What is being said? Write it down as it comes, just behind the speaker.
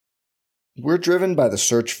We're driven by the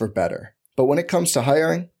search for better. But when it comes to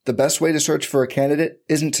hiring, the best way to search for a candidate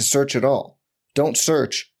isn't to search at all. Don't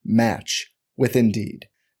search, match with Indeed.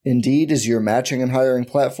 Indeed is your matching and hiring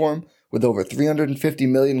platform with over 350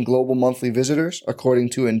 million global monthly visitors,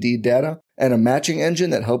 according to Indeed data, and a matching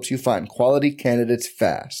engine that helps you find quality candidates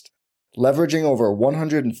fast. Leveraging over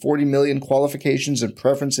 140 million qualifications and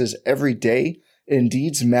preferences every day,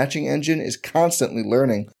 Indeed's matching engine is constantly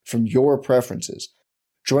learning from your preferences.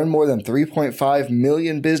 Join more than 3.5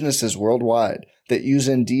 million businesses worldwide that use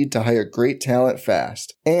Indeed to hire great talent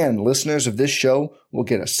fast. And listeners of this show will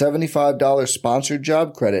get a $75 sponsored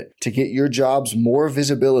job credit to get your jobs more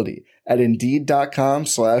visibility at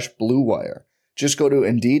Indeed.com/Blue Wire. Just go to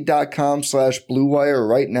Indeed.com/Blue Wire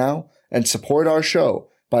right now and support our show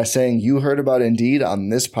by saying you heard about Indeed on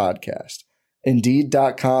this podcast.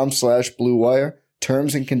 Indeed.com/Blue Wire.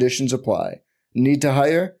 Terms and conditions apply. Need to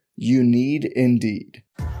hire? You need Indeed.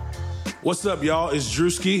 What's up, y'all? It's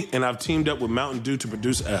Drewski, and I've teamed up with Mountain Dew to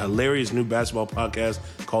produce a hilarious new basketball podcast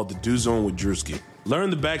called The Dew Zone with Drewski.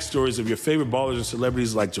 Learn the backstories of your favorite ballers and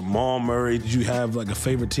celebrities like Jamal Murray. Did you have like a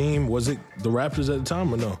favorite team? Was it the Raptors at the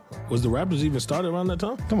time or no? Was the Raptors even started around that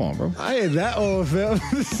time? Come on, bro. I ain't that old, fam.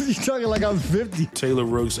 You talking like I'm 50. Taylor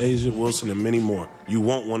Rooks, Asia Wilson, and many more. You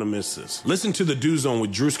won't want to miss this. Listen to The Dew Zone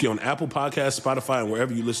with Drewski on Apple Podcasts, Spotify, and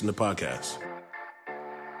wherever you listen to podcasts.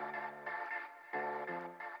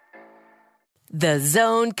 The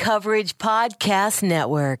Zone Coverage Podcast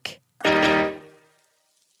Network.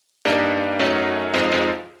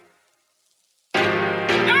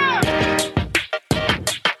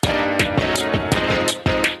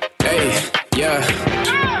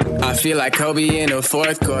 I feel like Kobe in the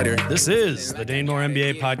fourth quarter. This is the Dane Moore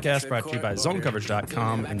NBA podcast brought to you by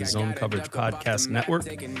ZoneCoverage.com and the Zone Coverage Podcast Network.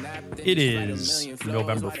 It is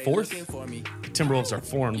November 4th. The Timberwolves are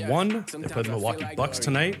 4-1. They play the Milwaukee Bucks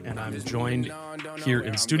tonight, and I'm joined here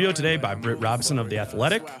in studio today by Britt Robson of The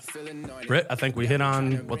Athletic. Britt, I think we hit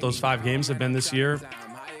on what those 5 games have been this year.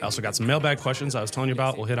 I also got some mailbag questions I was telling you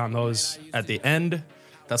about. We'll hit on those at the end.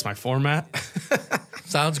 That's my format.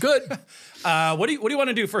 Sounds good. What do you want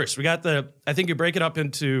to do first? We got I think you break it up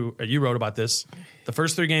into, you wrote about this. The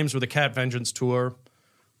first 3 games were the Cat Vengeance Tour.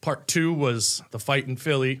 Part 2 was the fight in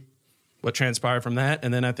Philly, what transpired from that.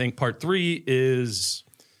 And then I think part 3 is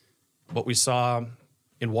what we saw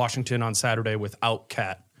in Washington on Saturday without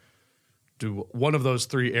Cat. Do one of those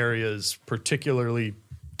 3 areas particularly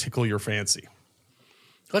tickle your fancy?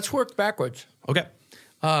 Let's work backwards. Okay.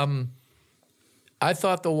 I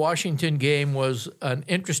thought the Washington game was an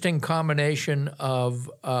interesting combination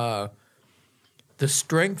of the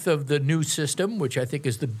strength of the new system, which I think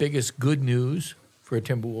is the biggest good news for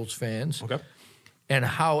Timberwolves fans, and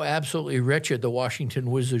how absolutely wretched the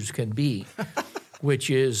Washington Wizards can be,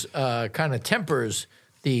 which is kind of tempers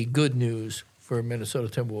the good news for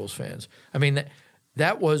Minnesota Timberwolves fans. I mean,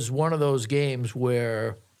 that was one of those games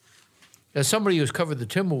where, as somebody who's covered the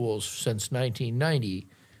Timberwolves since 1990,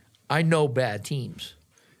 I know bad teams.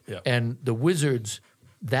 Yeah. And the Wizards,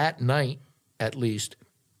 that night at least,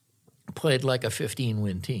 played like a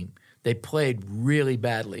 15-win team. They played really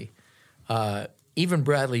badly. Even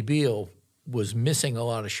Bradley Beal was missing a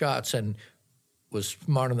lot of shots and was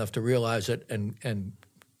smart enough to realize it and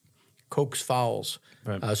coax fouls.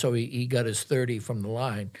 Right. So he got his 30 from the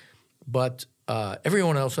line. But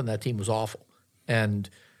everyone else on that team was awful. And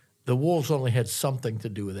the Wolves only had something to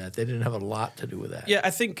do with that. They didn't have a lot to do with that. Yeah,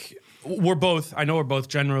 I think we're both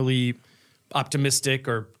generally optimistic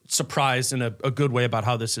or surprised in a good way about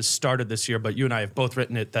how this has started this year, but you and I have both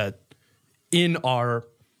written it that in our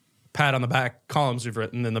pat on the back columns we've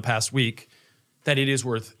written in the past week, that it is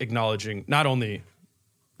worth acknowledging not only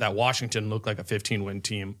that Washington looked like a 15-win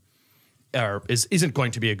team, or isn't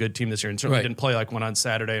going to be a good team this year, and certainly didn't play like one on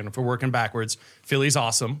Saturday. And if we're working backwards, Philly's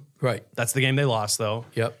awesome. Right. That's the game they lost, though.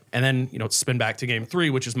 Yep. And then, spin back to game 3,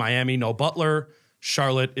 which is Miami, no Butler.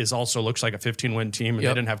 Charlotte also looks like a 15-win team, and they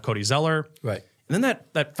didn't have Cody Zeller. Right. And then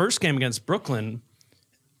that first game against Brooklyn,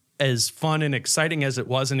 as fun and exciting as it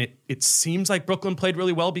was, and it seems like Brooklyn played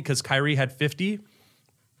really well because Kyrie had 50.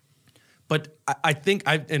 But I think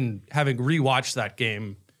in having rewatched that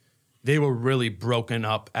game, they were really broken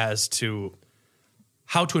up as to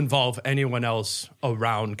how to involve anyone else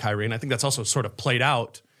around Kyrie. And I think that's also sort of played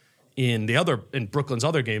out in Brooklyn's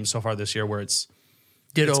other games so far this year, where it's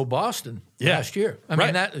Boston last year. I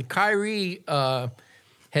mean, that Kyrie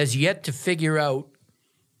has yet to figure out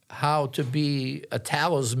how to be a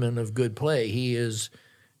talisman of good play. He is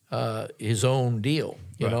his own deal,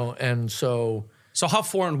 you know, and so. So how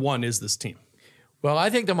 4-1 is this team? Well, I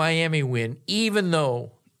think the Miami win, even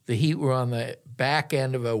though the Heat were on the back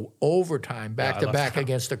end of a overtime, back-to-back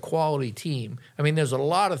against a quality team. I mean, there's a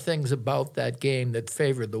lot of things about that game that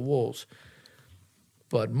favored the Wolves.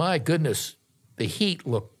 But my goodness, the Heat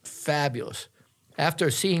looked fabulous. After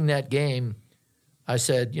seeing that game, I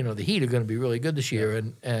said, the Heat are going to be really good this year.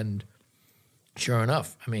 And sure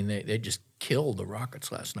enough, I mean, they just killed the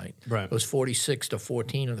Rockets last night. Right. It was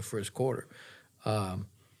 46-14 in the first quarter.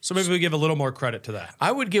 So maybe we give a little more credit to that.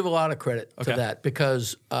 I would give a lot of credit to that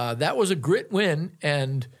because that was a grit win,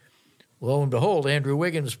 and lo and behold, Andrew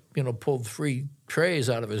Wiggins, pulled 3 trays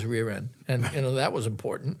out of his rear end, and that was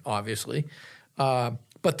important, obviously.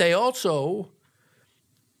 But they also,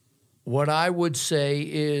 what I would say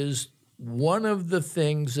is one of the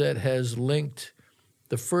things that has linked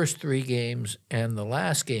the first 3 games and the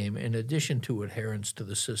last game, in addition to adherence to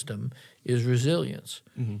the system, is resilience.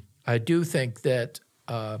 Mm-hmm. I do think that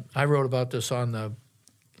I wrote about this on the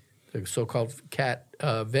so-called Cat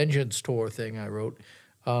Vengeance Tour thing I wrote.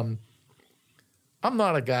 I'm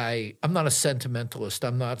not a sentimentalist.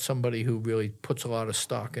 I'm not somebody who really puts a lot of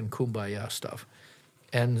stock in kumbaya stuff.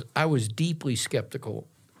 And I was deeply skeptical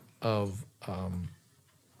of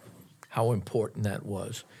how important that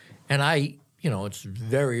was. And it's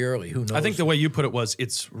very early. Who knows? I think the way you put it was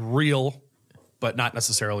it's real, but not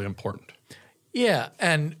necessarily important. Yeah,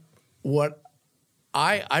 and what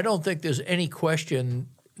I don't think there's any question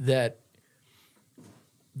that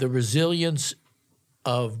the resilience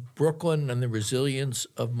of Brooklyn and the resilience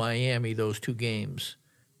of Miami, those 2 games,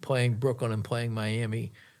 playing Brooklyn and playing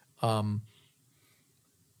Miami,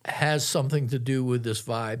 has something to do with this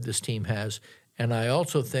vibe this team has. And I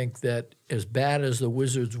also think that as bad as the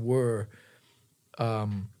Wizards were,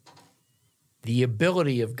 the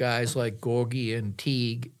ability of guys like Gorgie and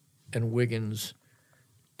Teague and Wiggins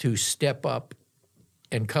to step up,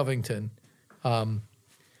 and Covington, and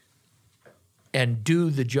do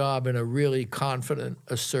the job in a really confident,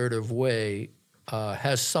 assertive way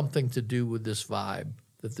has something to do with this vibe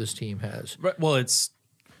that this team has. Right. Well, it's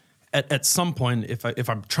at some point, if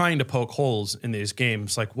I'm trying to poke holes in these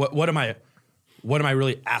games, like what am I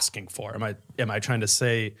really asking for? Am I trying to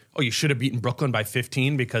say, oh, you should have beaten Brooklyn by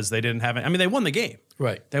 15 because they didn't have it? I mean, they won the game.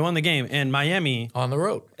 Right. They won the game, and Miami on the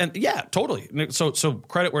road. And yeah, totally. So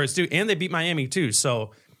credit where it's due, and they beat Miami too. So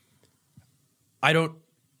I don't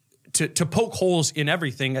to poke holes in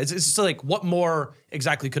everything. It's just like, what more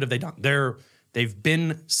exactly could have they done? They've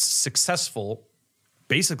been successful,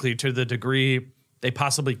 basically to the degree they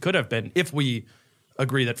possibly could have been, if we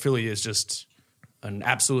agree that Philly is just an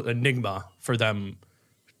absolute enigma for them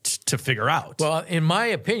to figure out. Well, in my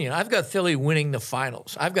opinion, I've got Philly winning the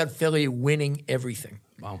finals. I've got Philly winning everything.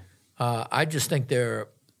 Wow. I just think they're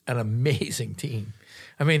an amazing team.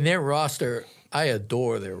 I mean, their roster, I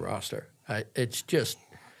adore their roster. It's just,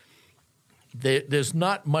 there's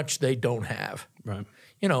not much they don't have. Right.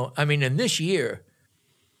 In this year,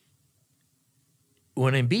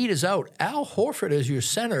 when Embiid is out, Al Horford as your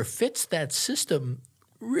center fits that system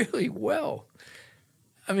really well.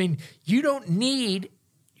 I mean, you don't need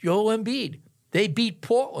Joel Embiid. They beat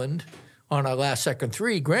Portland on our last second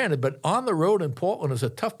 3, granted, but on the road in Portland is a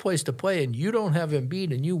tough place to play, and you don't have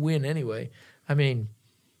Embiid, and you win anyway. I mean,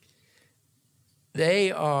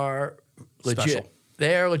 they are legit. Special.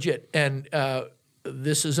 They are legit. And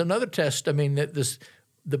this is another test. I mean,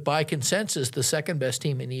 by consensus, the second best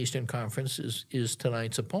team in the Eastern Conference is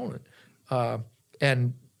tonight's opponent.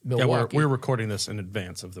 And Milwaukee. Yeah, we're recording this in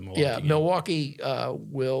advance of the Milwaukee game. Milwaukee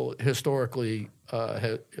will historically,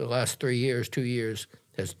 the last 3 years, 2 years,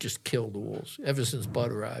 has just killed the Wolves ever since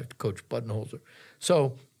Bud arrived, Coach Budenholzer.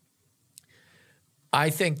 So I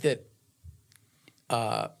think that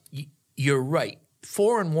you're right.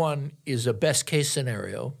 4-1 is a best case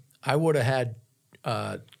scenario. I would have had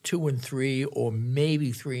 2-3 or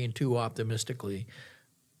maybe 3-2 optimistically,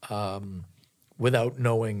 without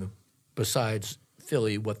knowing, besides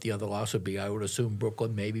Philly, what the other loss would be. I would assume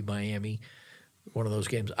Brooklyn, maybe Miami, one of those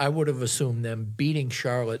games. I would have assumed them beating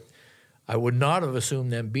Charlotte. I would not have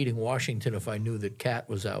assumed them beating Washington if I knew that Cat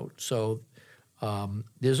was out. So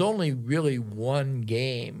there's only really one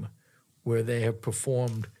game where they have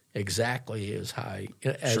performed exactly as high,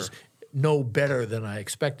 no better than I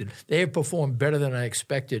expected. They have performed better than I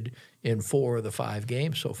expected in 4 of the 5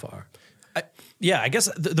 games so far. I guess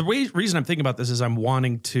the reason I'm thinking about this is I'm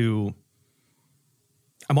wanting to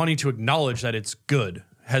acknowledge that it's good,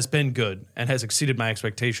 has been good, and has exceeded my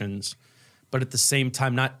expectations, but at the same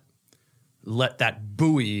time not let that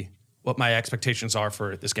buoy what my expectations are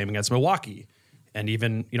for this game against Milwaukee and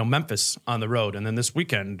even, Memphis on the road. And then this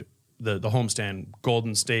weekend, the homestand,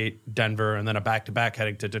 Golden State, Denver, and then a back-to-back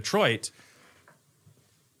heading to Detroit.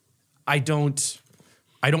 I don't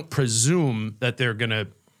I don't presume that they're going to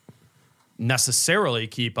necessarily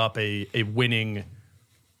keep up a winning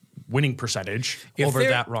percentage over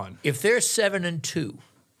that run. If they're 7-2,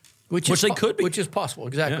 which they could be, which is possible,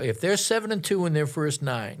 exactly. Yeah. If they're 7-2 in their first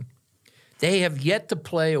 9, they have yet to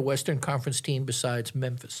play a Western Conference team besides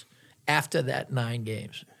Memphis after that 9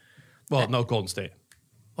 games. Well, no, Golden State.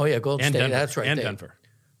 Oh yeah, Golden State. Denver. That's right. And Denver.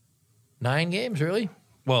 9 games, really?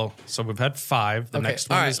 Well, so we've had 5. The next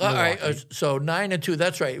one is Milwaukee. All right. So 9-2.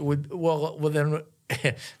 That's right. Well, then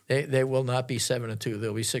they will not be 7-2.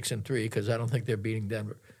 They'll be 6-3 because I don't think they're beating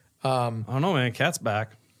Denver. I don't know, man. Cat's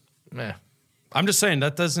back. Nah. I'm just saying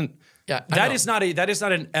that doesn't. Yeah, that is not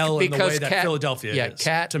an L because in the way that Philadelphia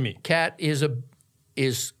is. To me, Cat is to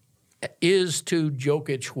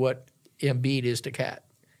Jokic what Embiid is to Cat.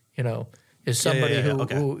 You know, is somebody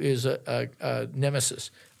who is a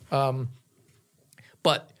nemesis.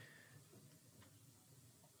 But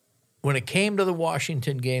when it came to the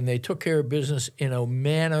Washington game, they took care of business in a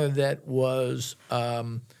manner that was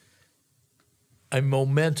a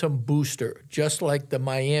momentum booster, just like the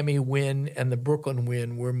Miami win and the Brooklyn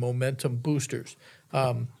win were momentum boosters.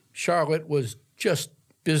 Charlotte was just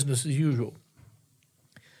business as usual.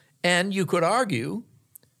 And you could argue,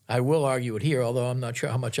 I will argue it here, although I'm not sure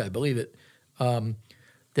how much I believe it,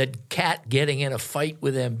 that Cat getting in a fight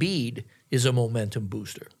with Embiid is a momentum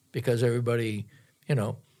booster because everybody, you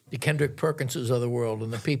know, the Kendrick Perkinses of the world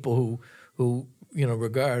and the people who you know,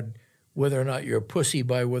 regard whether or not you're a pussy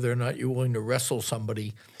by whether or not you're willing to wrestle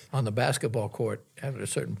somebody on the basketball court at a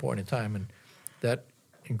certain point in time, and that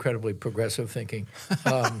incredibly progressive thinking.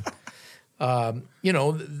 You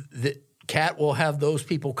know, the Cat will have those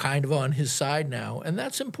people kind of on his side now, and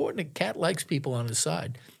that's important. Cat likes people on his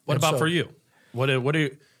side. What about for you? What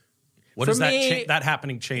does that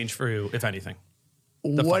happening change for you, if anything?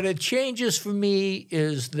 What it changes for me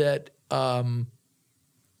is that,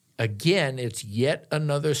 again, it's yet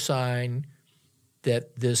another sign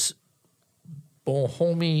that this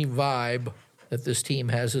bohemian vibe that this team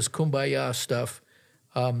has, this kumbaya stuff.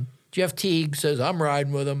 Jeff Teague says, I'm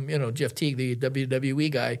riding with him. You know, Jeff Teague, the WWE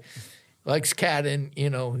guy, likes Cat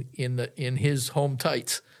in his home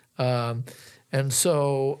tights. And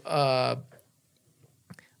so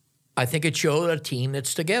I think it showed a team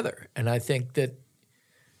that's together. And I think that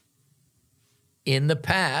in the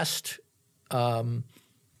past,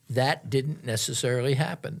 that didn't necessarily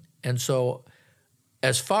happen. And so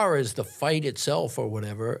as far as the fight itself or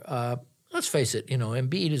whatever, let's face it, you know,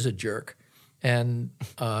 Embiid is a jerk. And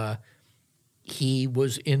he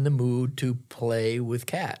was in the mood to play with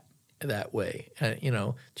Cat that way, you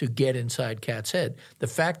know, to get inside Cat's head. The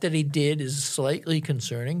fact that he did is slightly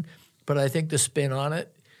concerning, but I think the spin on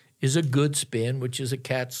it is a good spin, which is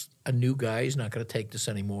Cat's a new guy. He's not going to take this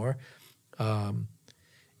anymore.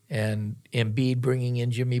 And Embiid bringing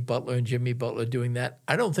in Jimmy Butler and Jimmy Butler doing that,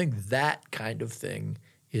 I don't think that kind of thing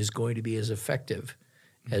is going to be as effective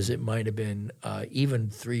as it might have been even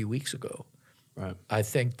 3 weeks ago. Right. I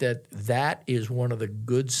think that is one of the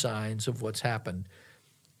good signs of what's happened.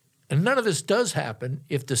 And none of this does happen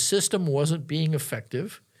if the system wasn't being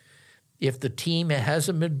effective, if the team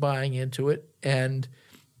hasn't been buying into it, and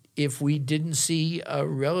if we didn't see a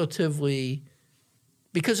relatively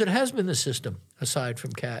 – because it has been the system, aside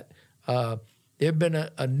from Cat. There have been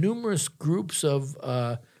a numerous groups of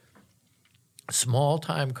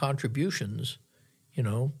small-time contributions, you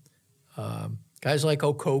know, guys like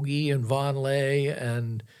Okogie and Von Lay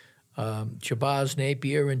and Shabazz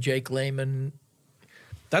Napier and Jake Layman.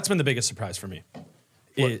 That's been the biggest surprise for me.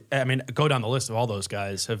 I mean, go down the list of all those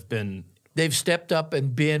guys have been. They've stepped up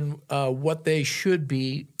and been what they should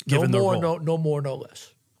be. Given no more, their role. no more, no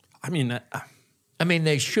less. I mean,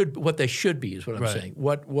 they should. What they should be is what I'm saying.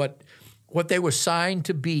 What they were signed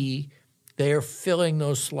to be, they are filling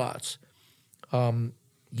those slots.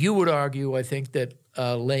 You would argue, I think, that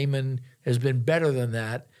Layman has been better than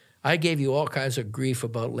that. I gave you all kinds of grief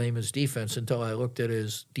about Layman's defense until I looked at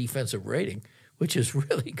his defensive rating, which is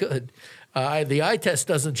really good. The eye test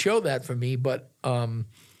doesn't show that for me, but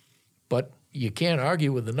you can't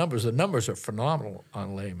argue with the numbers. The numbers are phenomenal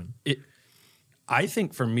on Layman. I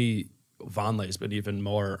think for me, Vonleh's been even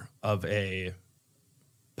more of a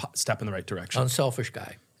step in the right direction. Unselfish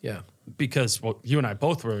guy, yeah. Because you and I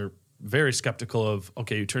both were very skeptical of,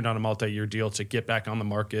 okay, you turned down a multi-year deal to get back on the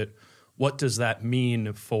market. What does that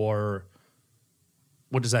mean for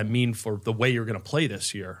the way you're going to play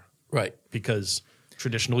this year? Right. Because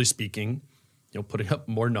traditionally speaking, you know, putting up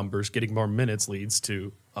more numbers, getting more minutes leads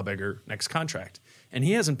to a bigger next contract. And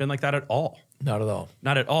he hasn't been like that at all. Not at all.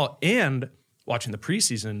 Not at all. And watching the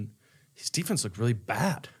preseason, his defense looked really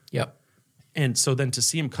bad. Yep. And so then to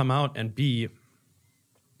see him come out and be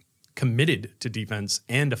committed to defense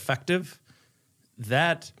and effective,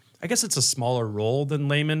 that I guess it's a smaller role than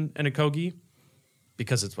Layman and Okogie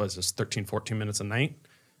because it was just 13, 14 minutes a night.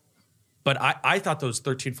 But I thought those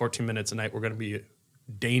 13, 14 minutes a night were going to be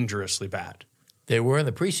dangerously bad. They were in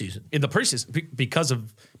the preseason. In the preseason, because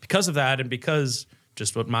of that, and because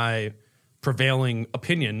just what my prevailing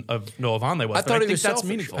opinion of Noah Vonleh was. I thought he was that's selfish.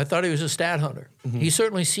 meaningful. I thought he was a stat hunter. He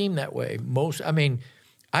certainly seemed that way.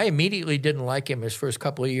 I immediately didn't like him his first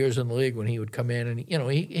couple of years in the league when he would come in, and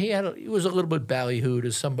he was a little bit ballyhooed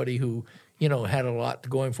as somebody who had a lot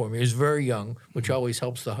going for him. He was very young, which always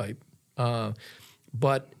helps the hype.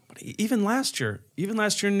 But even last year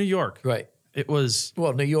in New York, right. It was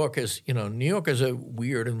New York is a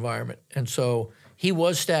weird environment, and so he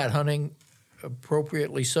was stat hunting,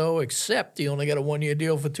 appropriately so. Except he only got a 1-year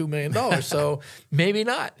deal for $2 million, so maybe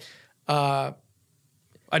not. I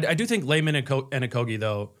do think Layman and Okogie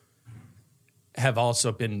though have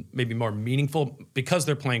also been maybe more meaningful because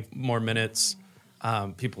they're playing more minutes.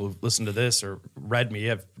 People who've listened to this or read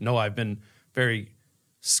me know I've been very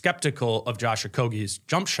skeptical of Josh Okogie's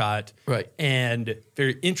jump shot, right, and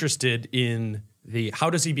very interested in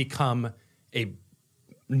how does he become a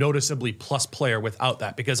noticeably plus player without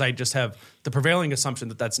that, because I just have the prevailing assumption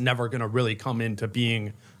that that's never going to really come into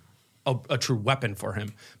being a true weapon for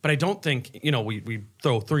him. But I don't think, we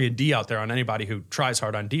throw 3-and-D out there on anybody who tries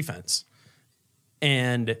hard on defense.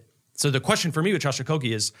 And so the question for me with Josh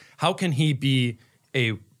Okogie is, how can he be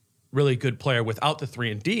a really good player without the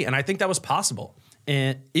 3-and-D? And I think that was possible.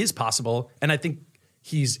 And is possible, and I think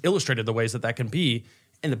he's illustrated the ways that can be.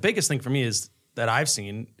 And the biggest thing for me is that I've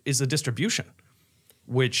seen is the distribution,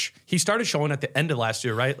 which he started showing at the end of last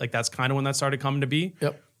year, right? Like that's kind of when that started coming to be.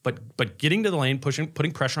 Yep. But getting to the lane,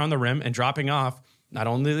 putting pressure on the rim, and dropping off not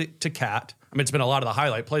only to Cat. I mean, it's been a lot of the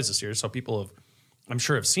highlight plays this year, so people have, I'm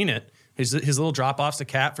sure, have seen it. His little drop offs to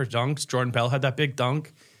Cat for dunks. Jordan Bell had that big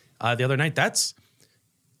dunk the other night. That's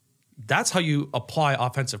how you apply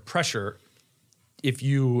offensive pressure if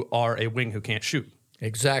you are a wing who can't shoot.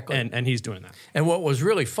 Exactly. And he's doing that. And what was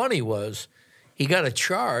really funny was he got a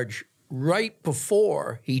charge right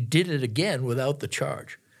before he did it again without the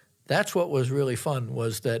charge. That's what was really fun,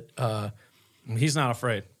 was that he's not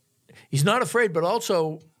afraid. He's not afraid, but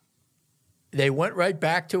also they went right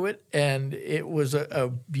back to it, and it was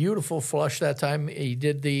a beautiful flush that time. He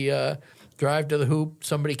did the drive to the hoop.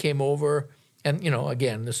 Somebody came over. And,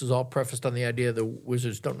 again, this is all prefaced on the idea the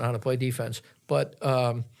Wizards don't know how to play defense. But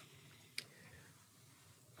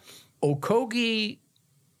Okogie,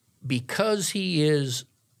 because he is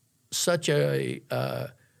such a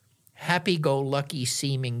happy-go-lucky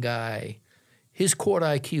seeming guy, his court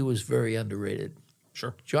IQ is very underrated.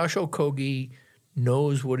 Sure. Josh Okogie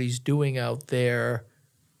knows what he's doing out there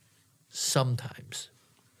sometimes.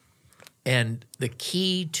 And the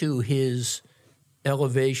key to his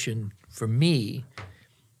elevation for me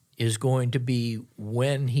is going to be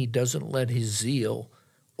when he doesn't let his zeal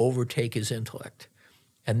overtake his intellect.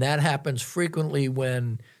 And that happens frequently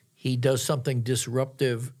when he does something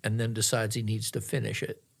disruptive and then decides he needs to finish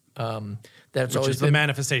it. That's Which always is the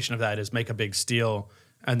manifestation of that is make a big steal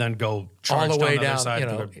and then go charge all the way down the down,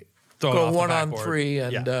 other side. Throw it go off the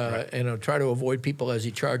 1-on-3 backboard. and try to avoid people as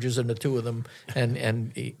he charges into two of them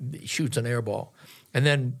and he shoots an air ball. And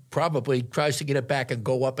then probably tries to get it back and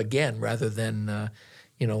go up again rather than,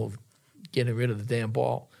 getting rid of the damn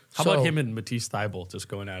ball. How about him and Matisse Thybulle just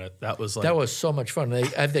going at it? That was so much fun.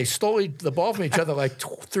 They stole the ball from each other like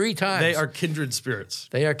 3 times. They are kindred spirits.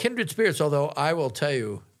 They are kindred spirits, although I will tell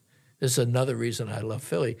you, this is another reason I love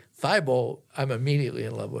Philly. Thybulle, I'm immediately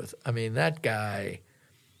in love with. I mean, that guy.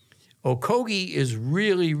 Okogie is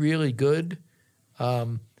really, really good.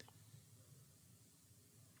 Thybulle's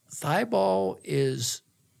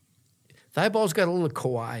got a little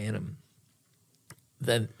Kawhi in him.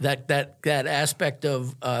 That aspect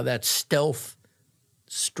of that stealth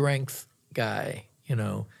strength guy,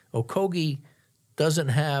 Okogie doesn't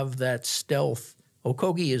have that stealth.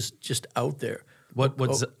 Okogie is just out there.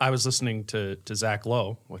 I was listening to Zach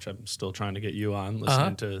Lowe, which I'm still trying to get you on,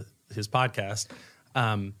 listening to his podcast.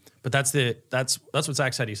 But that's what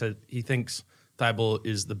Zach said. He said he thinks Thybulle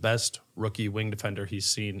is the best rookie wing defender he's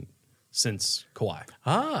seen since Kawhi.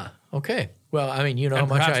 Ah, okay. Well, I mean, how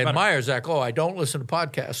much I admire Zach Lowe. I don't listen to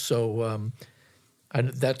podcasts, so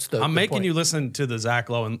that's the. I'm making point. you listen to the Zach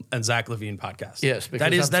Lowe and Zach LaVine podcast. Yes,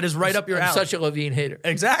 that is right up your alley. I'm such a LaVine hater.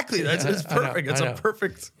 Exactly, it's perfect. It's a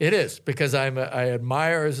perfect. It is because I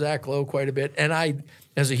admire Zach Lowe quite a bit, and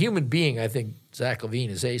as a human being, I think Zach LaVine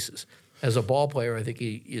is aces. As a ball player, I think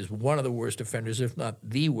he is one of the worst defenders, if not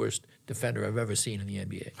the worst defender I've ever seen in the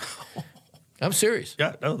NBA. I'm serious.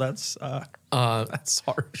 Yeah, no, that's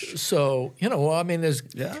harsh. So,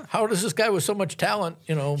 how does this guy with so much talent,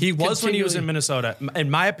 He was when he was in continually- Minnesota.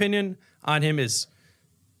 And my opinion on him is,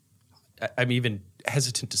 I'm even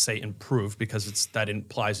hesitant to say improve because that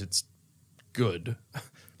implies it's good,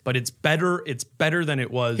 but it's better. It's better than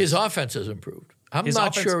it was. His offense has improved. I'm His not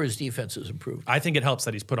offense- sure his defense has improved. I think it helps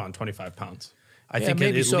that he's put on 25 pounds. I Yeah, think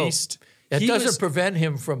maybe at so. least That he doesn't was- prevent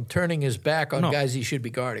him from turning his back on No. guys he should be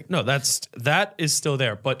guarding. No, that is still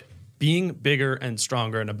there. But being bigger and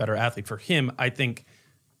stronger and a better athlete for him, I think,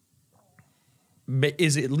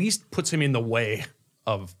 is at least puts him in the way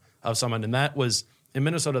of someone. And that was in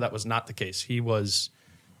Minnesota. That was not the case. He was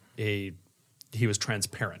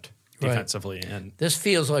transparent defensively, and This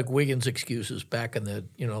feels like Wiggins' excuses back in the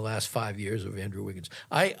last 5 years of Andrew Wiggins.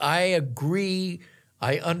 I agree.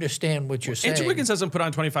 I understand what you're saying. Andrew Wiggins hasn't put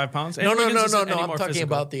on 25 pounds. No. Andrew Wiggins isn't any I'm more talking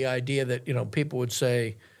physical. about the idea that people would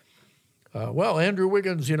say, "Well, Andrew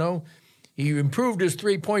Wiggins, he improved his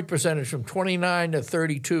 3-point percentage from 29 to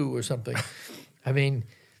 32 or something." I mean,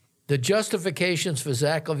 the justifications for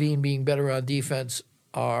Zach LaVine being better on defense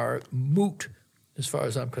are moot, as far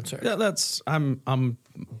as I'm concerned. Yeah, I'm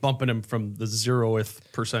bumping him from the 0th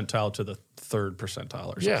percentile to the 3rd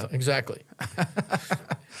percentile or something. Yeah, exactly.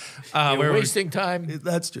 Where You're we- wasting time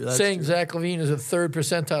That's true. That's saying true. Zach LaVine is a 3rd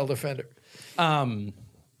percentile defender.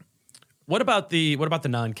 What about the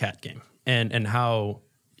non-cat game and how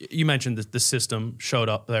you mentioned the system showed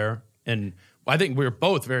up there, and I think we were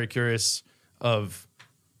both very curious of,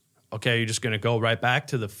 okay, you're just going to go right back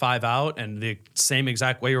to the 5 out and the same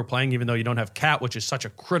exact way you're playing, even though you don't have Cat, which is such a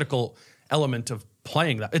critical element of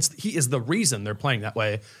playing that. He is the reason they're playing that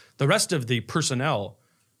way. The rest of the personnel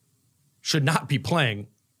should not be playing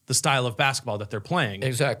the style of basketball that they're playing.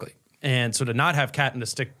 Exactly. And so to not have Cat and to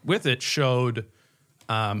stick with it showed,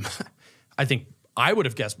 I think I would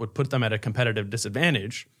have guessed would put them at a competitive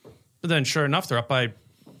disadvantage. But then sure enough, they're up by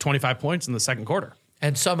 25 points in the second quarter.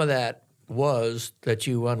 And some of that was that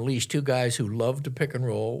you unleashed two guys who love to pick and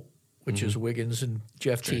roll, which is Wiggins and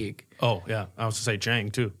Jeff Teague. Oh, yeah. I was going to say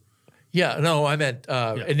Jang, too. Yeah, no, I meant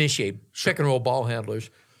initiate pick and roll ball handlers.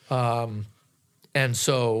 And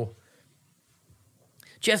so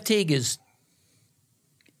Jeff Teague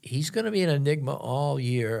he's going to be an enigma all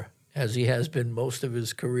year, as he has been most of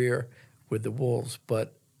his career with the Wolves.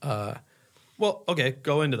 But Well, okay,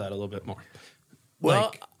 go into that a little bit more.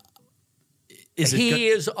 well, is he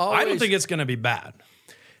is always. I don't think it's going to be bad.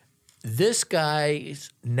 This guy's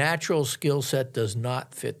natural skill set does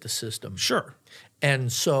not fit the system. Sure.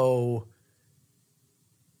 And so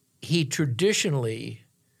he traditionally,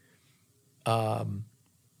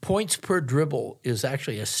 points per dribble is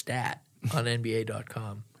actually a stat on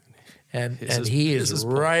NBA.com. And he is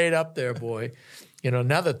right up there, boy.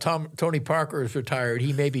 Now that Tony Parker is retired,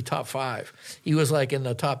 he may be top 5. He was like in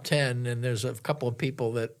the top 10, and there's a couple of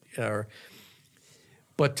people that are.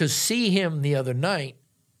 But to see him the other night,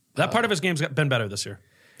 That part of his game's been better this year.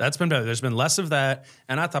 That's been better. There's been less of that.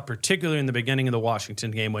 And I thought particularly in the beginning of the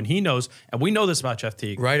Washington game when he knows, and we know this about Jeff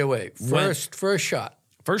Teague. right away, first shot.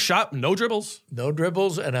 First shot, no dribbles. No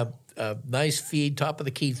dribbles and a nice feed, top of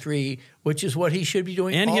the key 3, which is what he should be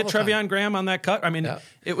doing. And all he hit the time. Trevion Graham on that cut. I mean,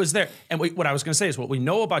 It was there. And what I was going to say is what we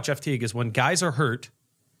know about Jeff Teague is when guys are hurt,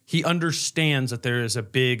 he understands that there is a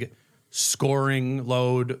big scoring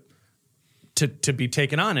load to be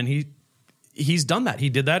taken on. And he's done that. He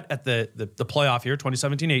did that at the playoff year,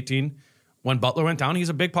 2017-18. When Butler went down, he's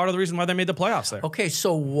a big part of the reason why they made the playoffs there. Okay,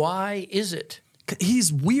 so why is it?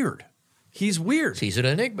 He's weird. He's weird. He's an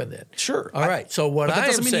enigma then. Sure. All right. So what But that I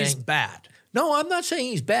doesn't am mean saying, he's bad. No, I'm not saying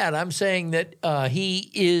he's bad. I'm saying that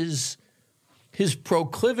his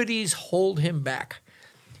proclivities hold him back.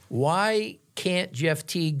 Why can't Jeff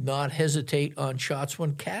Teague not hesitate on shots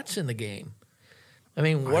when Cat's in the game? I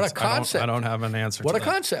mean, what a concept! I don't have an answer. What to a that.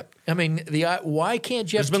 concept! I mean, why can't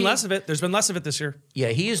Jeff? There's been Teague, less of it. There's been less of it this year. Yeah,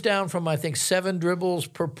 he is down from I think 7 dribbles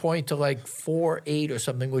per point to like 4.8 or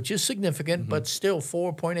something, which is significant, but still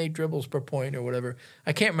 4.8 dribbles per point or whatever.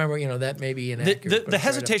 I can't remember. That may be inaccurate. The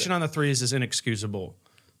hesitation on the threes is inexcusable.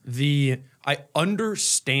 I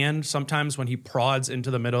understand sometimes when he prods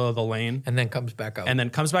into the middle of the lane and then comes back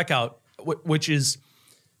out.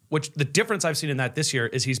 Which the difference I've seen in that this year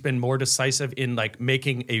is he's been more decisive in like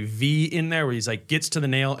making a V in there where he's like gets to the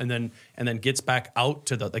nail and then gets back out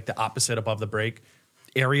to the opposite above the break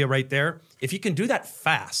area right there. If he can do that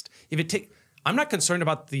fast, I'm not concerned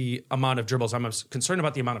about the amount of dribbles. I'm concerned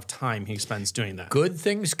about the amount of time he spends doing that. Good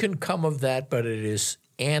things can come of that, but it is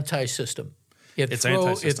anti-system. It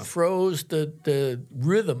anti-system. It throws the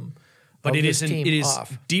rhythm But of it this is team it is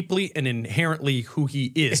off. deeply and inherently who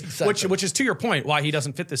he is, Exactly. which is to your point why he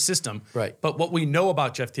doesn't fit this system. Right. But what we know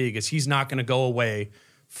about Jeff Teague is he's not going to go away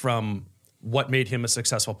from what made him a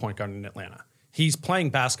successful point guard in Atlanta. He's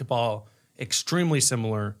playing basketball extremely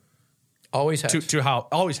similar Always has. to how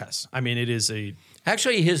always has. I mean, it is a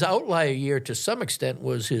Actually, his outlier year to some extent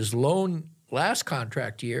was his lone last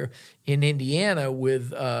contract year in Indiana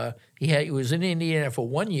with he was in Indiana for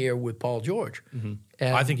 1 year with Paul George. Mm-hmm.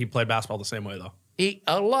 And I think he played basketball the same way though.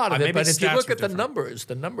 a lot of it, maybe but if you stats look were at the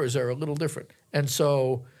different. numbers are a little different. And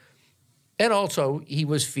so, and also he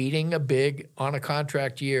was feeding a big on a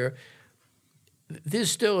contract year.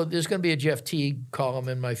 There's going to be a Jeff Teague column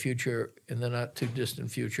in my future in the not too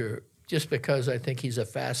distant future, just because I think he's a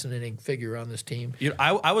fascinating figure on this team. You know,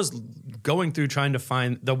 I was going through trying to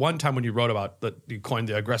find the one time when you wrote about that you coined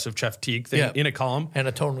the aggressive Jeff Teague thing in a column. And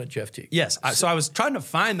atonement Jeff Teague. Yes, so I was trying to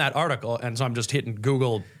find that article, and so I'm just hitting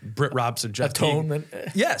Google Britt Robson Jeff Atonement.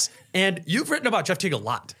 Teague. Yes, and you've written about Jeff Teague a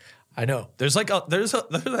lot. I know. There's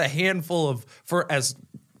a handful of for as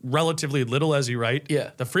relatively little as you write. Yeah.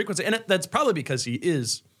 The frequency, and that's probably because he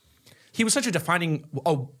was such a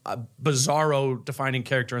bizarro defining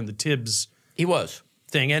character in the Tibbs He was.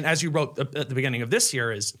 thing. And as you wrote at the beginning of this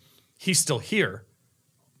year, is he's still here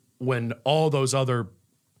when all those other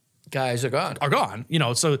Guys are gone. are gone. You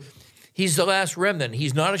know, so He's the last remnant.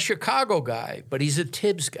 He's not a Chicago guy, but he's a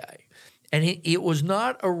Tibbs guy. And it was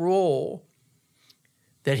not a role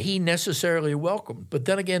that he necessarily welcomed. But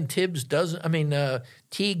then again, Teague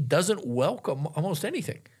doesn't welcome almost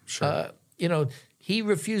anything. Sure. He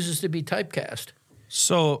refuses to be typecast.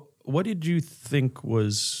 So, what did you think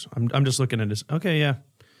was? I'm just looking at this. Okay, yeah.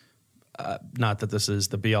 Not that this is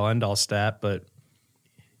the be all end all stat, but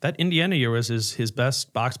that Indiana year was his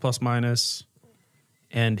best box plus minus,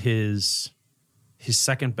 and his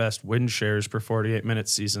second best win shares per 48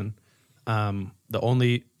 minutes season. The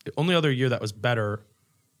only other year that was better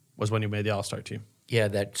was when he made the All-Star team. Yeah,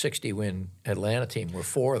 that 60-win Atlanta team where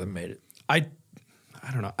 4 of them made it. I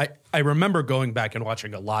don't know. I remember going back and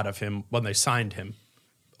watching a lot of him when they signed him,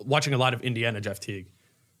 watching a lot of Indiana Jeff Teague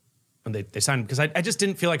when they signed him, because I just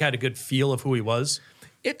didn't feel like I had a good feel of who he was.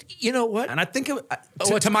 You know what? And I think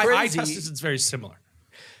What's to my crazy- eye test, it's very similar.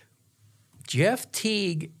 Jeff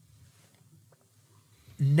Teague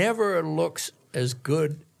never looks as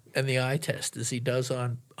good in the eye test as he does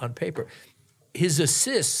on paper. His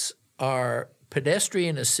assists are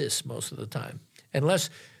pedestrian assists most of the time. Unless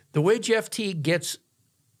the way Jeff Teague gets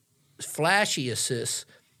flashy assists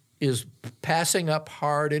is passing up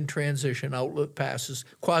hard in transition, outlet passes,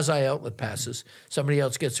 quasi-outlet passes. Somebody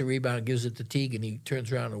else gets a rebound, gives it to Teague, and he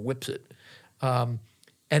turns around and whips it. And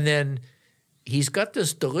then he's got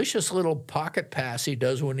this delicious little pocket pass he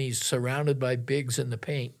does when he's surrounded by bigs in the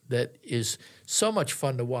paint that is so much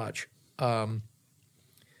fun to watch. And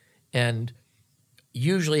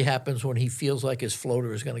usually happens when he feels like his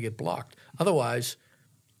floater is going to get blocked. Otherwise,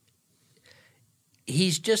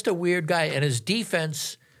 he's just a weird guy. And his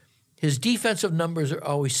defensive numbers are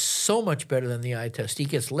always so much better than the eye test. He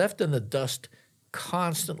gets left in the dust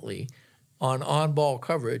constantly on-ball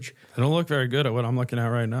coverage. They don't look very good at what I'm looking at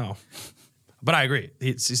right now. But I agree.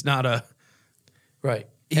 He's not a... Right.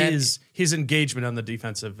 His engagement on the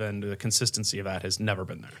defensive end, the consistency of that has never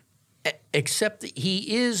been there. Except that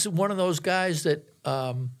he is one of those guys that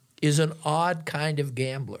is an odd kind of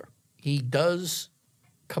gambler. He does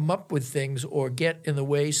come up with things or get in the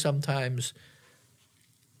way sometimes.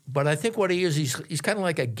 But I think what he is, he's kind of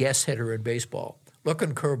like a guess hitter in baseball.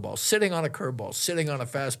 Looking curveball, sitting on a curveball, sitting on a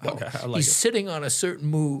fastball. Okay, I like he's it. sitting on a certain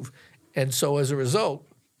move. And so as a result,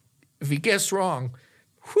 if he gets wrong,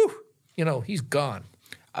 he's gone.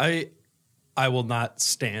 I will not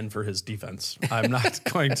stand for his defense. I'm not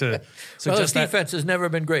going to suggest Well, his that. defense has never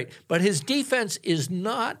been great. But his defense is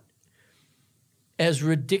not as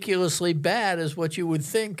ridiculously bad as what you would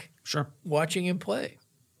think Sure. watching him play.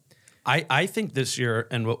 I think this year,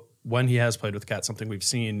 and when he has played with Cat, something we've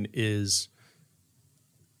seen is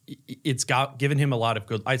it's given him a lot of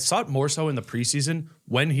good. I saw it more so in the preseason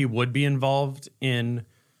when he would be involved in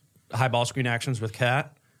high ball screen actions with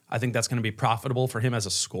Cat. I think that's going to be profitable for him as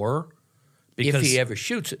a scorer. If he ever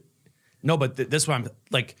shoots it. No, but this one,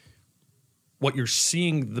 like, what you're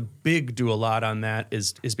seeing the big do a lot on that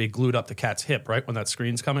is be glued up to Cat's hip, right, when that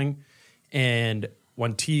screen's coming. And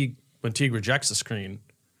when Teague rejects the screen,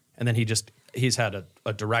 and then he's had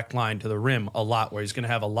a direct line to the rim a lot where he's going to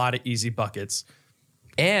have a lot of easy buckets.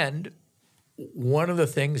 And one of the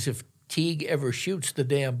things, if Teague ever shoots the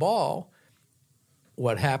damn ball,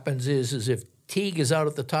 what happens is if Teague is out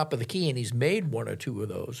at the top of the key and he's made one or two of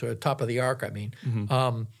those, or top of the arc, I mean,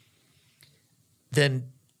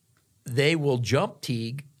 then they will jump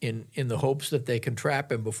Teague in the hopes that they can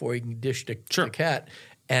trap him before he can dish to Cat.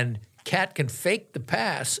 And Cat can fake the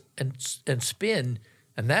pass and spin,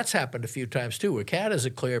 and that's happened a few times too, where Cat has a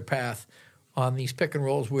clear path on these pick and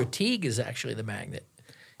rolls where Teague is actually the magnet.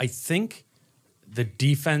 I think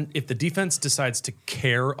if the defense decides to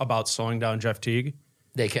care about slowing down Jeff Teague,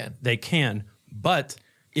 they can. They can. But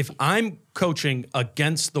if I'm coaching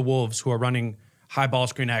against the Wolves who are running high ball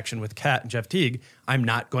screen action with Cat and Jeff Teague, I'm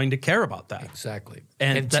not going to care about that. Exactly.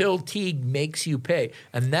 And until Teague makes you pay.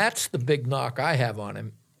 And that's the big knock I have on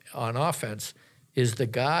him on offense, is the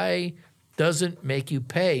guy doesn't make you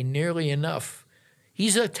pay nearly enough.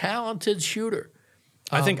 He's a talented shooter.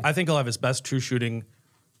 I think he'll have his best true shooting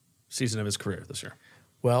season of his career this year.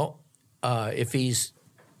 Well, if he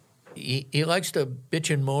likes to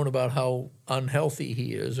bitch and moan about how unhealthy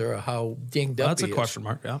he is or how dinged up That's he is. a question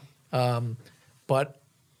mark, yeah. But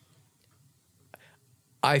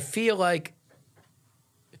I feel like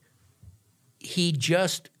he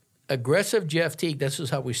just aggressive Jeff Teague. This is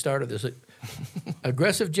how we started this.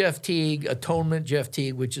 Aggressive Jeff Teague, atonement Jeff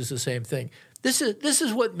Teague, which is the same thing. This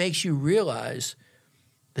is what makes you realize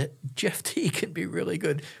that Jeff Teague can be really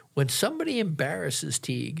good. When somebody embarrasses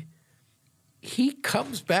Teague, he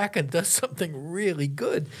comes back and does something really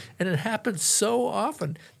good, and it happens so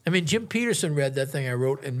often. I mean, Jim Peterson read that thing I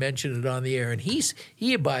wrote and mentioned it on the air, and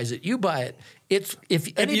he buys it. You buy it. It's if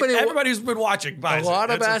anybody, everybody who's been watching buys a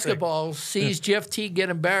lot it. of basketball sees Jeff Teague get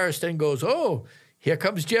embarrassed and goes, "Oh, here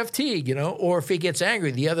comes Jeff Teague," or if he gets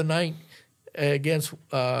angry. The other night against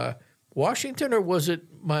Washington, or was it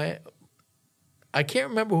I can't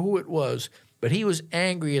remember who it was, but he was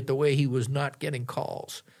angry at the way he was not getting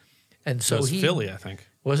calls. And so it was Philly, I think.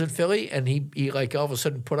 Was it Philly? And he like all of a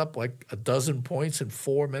sudden put up like 12 points in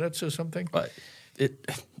 4 minutes or something? But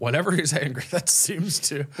whenever he's angry, that seems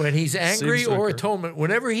to. When he's angry or occur. atonement,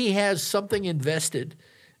 whenever he has something invested,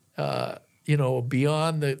 beyond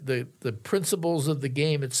the principles of the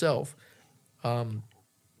game itself.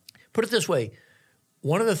 Put it this way,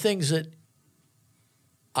 one of the things that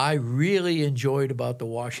I really enjoyed about the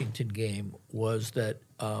Washington game was that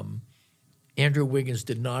Andrew Wiggins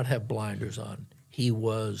did not have blinders on. He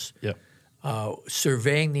was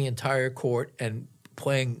surveying the entire court and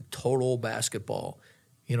playing total basketball,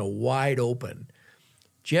 wide open.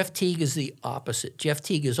 Jeff Teague is the opposite. Jeff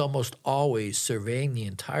Teague is almost always surveying the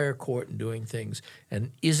entire court and doing things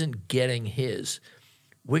and isn't getting his.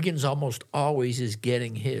 Wiggins almost always is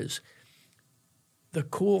getting his. The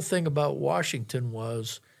cool thing about Washington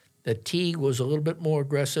was that Teague was a little bit more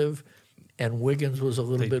aggressive and Wiggins was a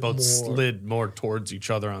little bit more. They both slid more towards each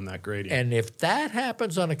other on that gradient. And if that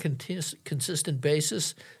happens on a consistent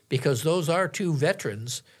basis, because those are two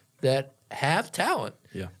veterans that have talent,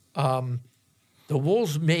 the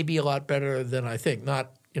Wolves may be a lot better than I think.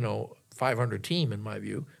 Not, 500 team in my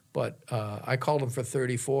view, but I called them for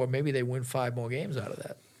 34. Maybe they win 5 more games out of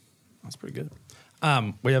that. That's pretty good.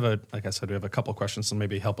 We have like I said, we have a couple questions, so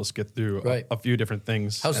maybe help us get through a few different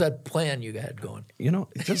things. How's that plan you had going?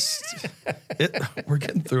 We're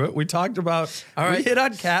getting through it. We talked about. All right. We hit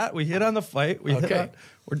on Cat. We hit on the fight.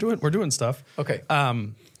 We're doing stuff. Okay.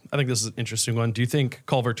 I think this is an interesting one. Do you think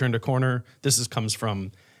Culver turned a corner? This comes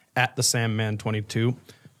from @theSamman22.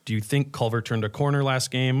 Do you think Culver turned a corner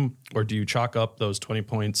last game, or do you chalk up those 20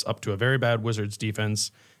 points up to a very bad Wizards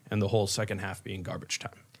defense and the whole second half being garbage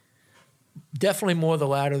time? Definitely more the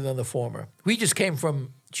latter than the former. We just came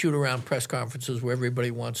from shoot-around press conferences where everybody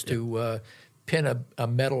wants to pin a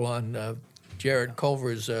medal on Jared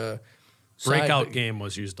Culver's breakout game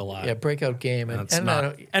was used a lot. Yeah, breakout game. To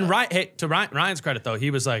Ryan's credit, though,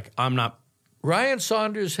 he was like, I'm not. Ryan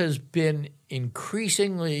Saunders has been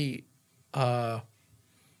increasingly honest.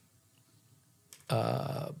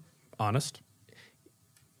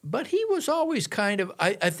 But he was always kind of.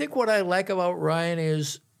 I think what I like about Ryan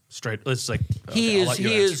is. Straight. It's like he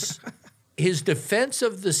is his defense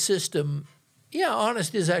of the system. Yeah,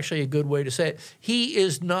 honest is actually a good way to say it. He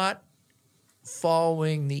is not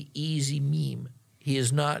following the easy meme. He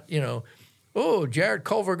is not, Jared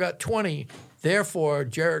Culver got 20, therefore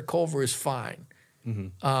Jared Culver is fine.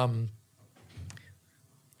 Mm-hmm.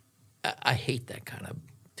 I hate that kind of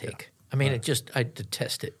take. I mean, I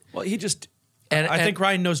detest it. Well, I think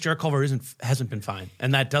Ryan knows Jared Culver hasn't been fine,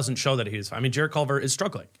 and that doesn't show that he's fine. I mean, Jared Culver is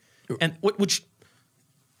struggling, and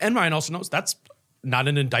Ryan also knows that's not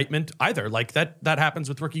an indictment either. Like that happens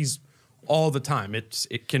with rookies all the time.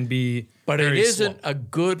 It can be, but very it isn't slow. a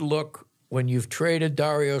good look when you've traded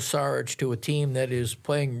Dario Saric to a team that is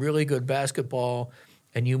playing really good basketball,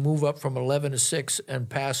 and you move up from 11-6 and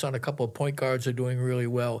pass on a couple of point guards who are doing really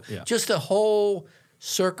well. Yeah. Just the whole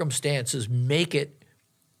circumstances make it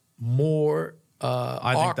more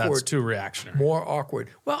I think awkward. that's too reactionary. More awkward.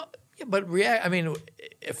 Well, yeah, but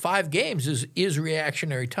 5 games is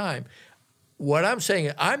reactionary time. What I'm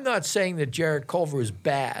saying, I'm not saying that Jarrett Culver is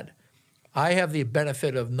bad. I have the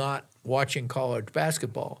benefit of not watching college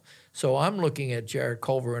basketball, so I'm looking at Jarrett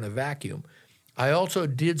Culver in a vacuum. I also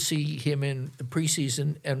did see him in the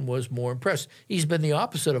preseason and was more impressed. He's been the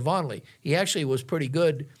opposite of Vonleh. He actually was pretty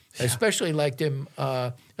good. I especially liked him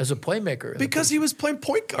as a playmaker. Because he was playing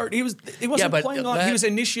point guard. He wasn't playing on. He was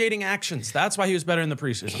initiating actions. That's why he was better in the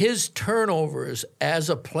preseason. His turnovers as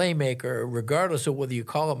a playmaker, regardless of whether you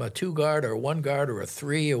call him a 2 guard or a 1 guard or a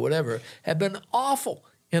 3 or whatever, have been awful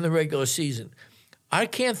in the regular season. I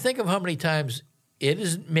can't think of how many times it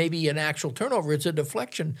is maybe an actual turnover. It's a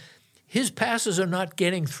deflection. His passes are not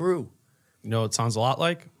getting through. You know, it sounds a lot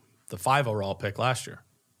like the 5 overall pick last year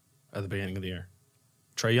at the beginning of the year.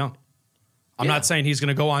 Trae Young. I'm not saying he's going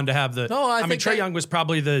to go on to have the. No, I think Trae Young was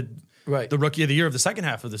probably the rookie of the year of the second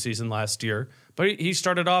half of the season last year, but he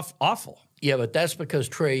started off awful. Yeah, but that's because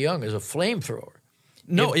Trae Young is a flamethrower.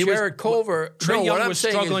 No, if Jarrett Culver. Trae Young was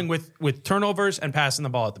struggling with turnovers and passing the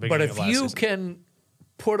ball at the beginning of last season. But if you can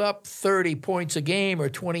put up 30 points a game or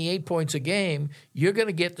 28 points a game, you're going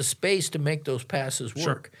to get the space to make those passes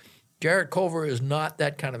work. Sure. Jarrett Culver is not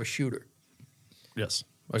that kind of a shooter. Yes,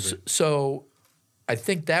 I agree. So I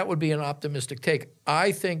think that would be an optimistic take.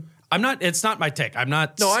 I think I'm not. It's not my take. I'm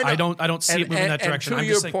not. No, I know. I don't see it moving in that direction. And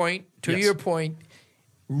to your point,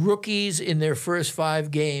 rookies in their first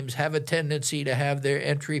 5 games have a tendency to have their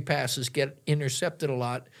entry passes get intercepted a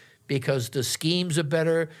lot because the schemes are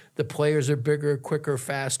better, the players are bigger, quicker,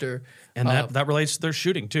 faster. And that relates to their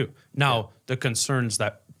shooting, too. Now, the concerns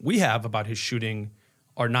that we have about his shooting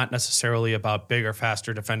are not necessarily about bigger,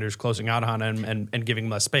 faster defenders closing out on him and giving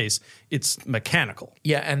him less space. It's mechanical.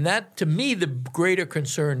 Yeah, and that, to me, the greater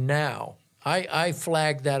concern now, I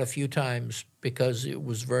flagged that a few times because it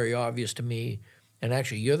was very obvious to me, and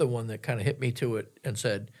actually you're the one that kind of hit me to it and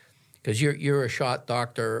said, because you're a shot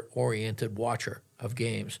doctor-oriented watcher of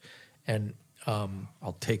games, and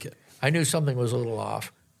I'll take it. I knew something was a little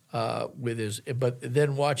off with his, but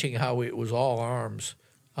then watching how it was all arms.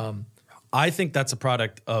 I think that's a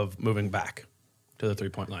product of moving back to the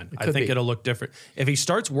three-point line. I think it'll look different. If he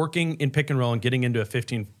starts working in pick and roll and getting into a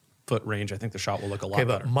 15-foot range, I think the shot will look a lot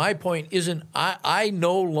better. But my point isn't, I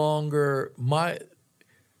no longer, my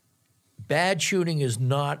bad shooting is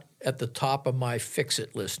not at the top of my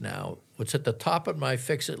fix-it list now. What's at the top of my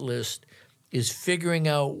fix-it list is figuring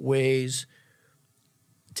out ways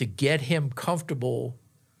to get him comfortable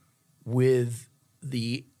with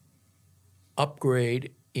the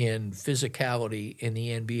upgrade in physicality in the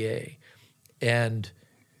NBA. And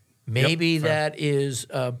maybe that is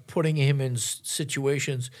putting him in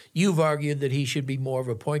situations. You've argued that he should be more of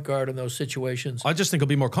a point guard in those situations. I just think he'll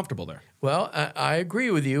be more comfortable there. Well, I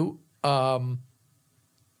agree with you.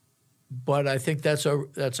 But I think that's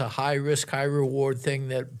a high risk, high reward thing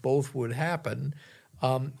that both would happen.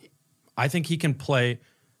 I think he can play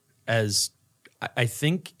as I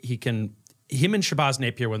think he can. Him and Shabazz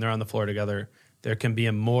Napier, when they're on the floor together, there can be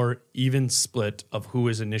a more even split of who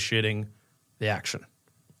is initiating the action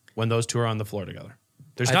when those two are on the floor together.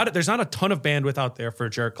 There's not a ton of bandwidth out there for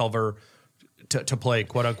Jarrett Culver to play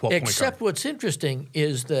quote unquote point guard. Except what's interesting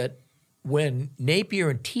is that when Napier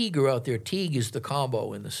and Teague are out there, Teague is the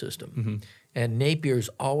combo in the system, and Napier's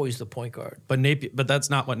always the point guard. But that's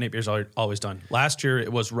not what Napier's always done. Last year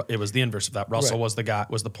it was the inverse of that. Russell was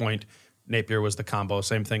the point. Napier was the combo.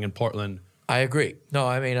 Same thing in Portland. I agree. No,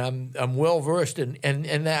 I mean I'm well versed and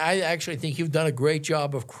I actually think you've done a great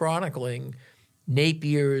job of chronicling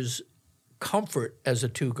Napier's comfort as a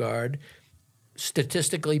 2 guard,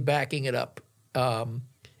 statistically backing it up,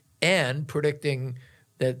 and predicting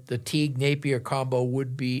that the Teague-Napier combo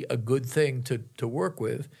would be a good thing to work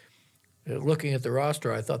with. Looking at the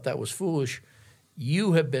roster, I thought that was foolish.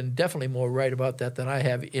 You have been definitely more right about that than I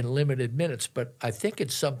have in limited minutes, but I think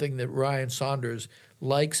it's something that Ryan Saunders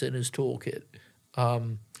likes in his toolkit.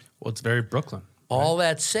 Well, it's very Brooklyn. All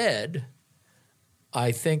that said,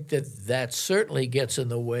 I think that certainly gets in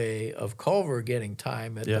the way of Culver getting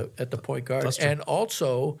time at the point guard. And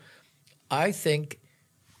also, I think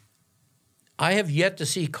I have yet to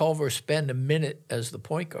see Culver spend a minute as the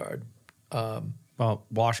point guard. Well,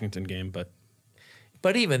 Washington game, but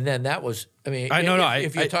even then, that was. I mean,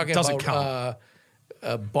 if you're talking about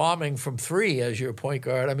bombing from 3 as your point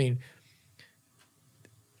guard, I mean,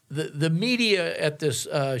 the media at this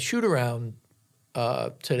shoot around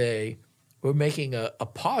today were making a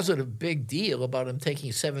positive big deal about him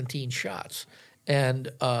taking 17 shots,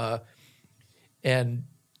 and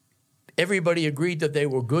everybody agreed that they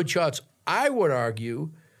were good shots. I would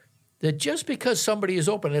argue that just because somebody is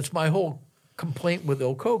open, it's my whole complaint with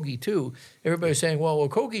Okogie too. Everybody's saying, well,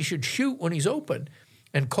 Okogie should shoot when he's open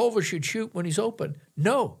and Culver should shoot when he's open.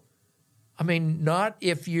 No. I mean, not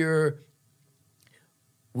if you're –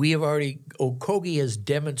 Okogie has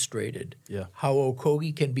demonstrated how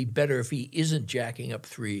Okogie can be better if he isn't jacking up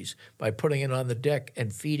threes by putting it on the deck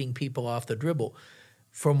and feeding people off the dribble.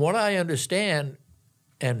 From what I understand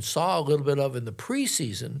and saw a little bit of in the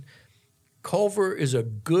preseason, Culver is a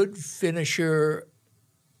good finisher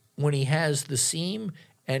when he has the seam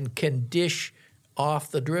and can dish off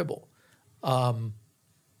the dribble.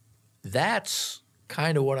 That's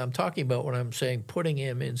kind of what I'm talking about when I'm saying putting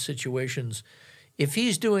him in situations. If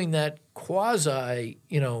he's doing that quasi,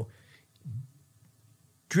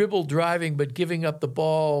 dribble driving but giving up the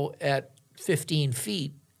ball at 15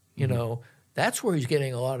 feet, that's where he's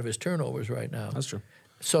getting a lot of his turnovers right now. That's true.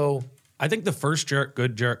 So I think the first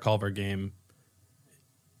good Jarrett Culver game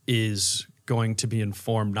is going to be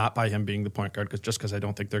informed not by him being the point guard, because I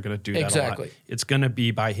don't think they're going to do that a lot. It's going to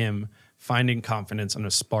be by him finding confidence and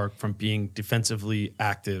a spark from being defensively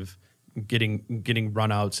active, getting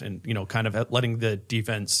runouts, and kind of letting the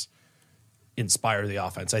defense inspire the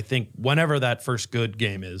offense. I think whenever that first good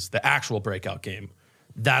game is, the actual breakout game,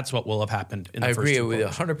 that's what will have happened in the first 2 I agree with you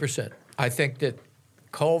quarters. 100%. I think that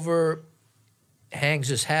Culver hangs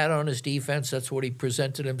his hat on his defense. That's what he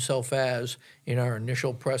presented himself as in our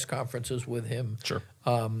initial press conferences with him. Sure.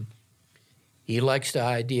 He likes the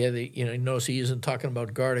idea that, he knows he isn't talking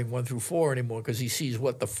about guarding 1 through 4 anymore because he sees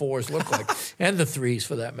what the 4s look like and the 3s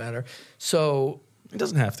for that matter. So he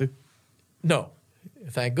doesn't have to. No,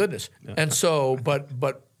 thank goodness. Yeah. And so,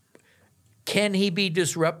 but can he be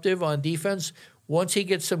disruptive on defense? Once he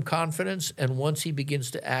gets some confidence and once he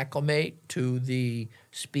begins to acclimate to the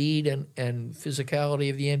speed and physicality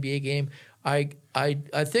of the NBA game, I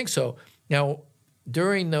think so. Now,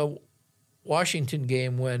 during the Washington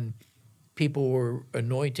game when people were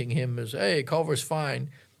anointing him as, hey, Culver's fine,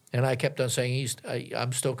 and I kept on saying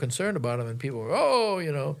I'm still concerned about him, and people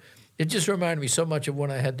were, it just reminded me so much of when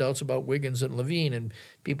I had doubts about Wiggins and Levine, and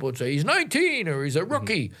people would say, he's 19, or he's a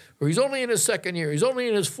rookie, or he's only in his second year, he's only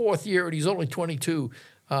in his fourth year, and he's only 22.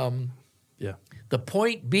 The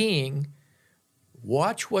point being,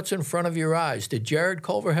 watch what's in front of your eyes. Did Jared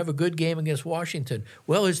Culver have a good game against Washington?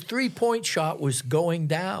 Well, his three-point shot was going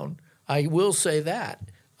down. I will say that.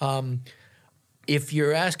 If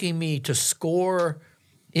you're asking me to score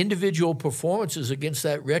individual performances against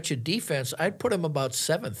that wretched defense, I'd put him about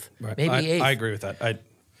 7th, maybe 8th. I agree with that.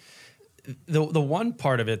 The one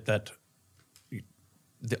part of it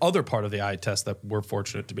the other part of the eye test that we're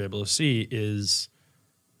fortunate to be able to see is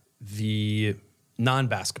the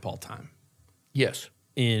non-basketball time. Yes.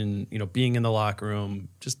 In being in the locker room,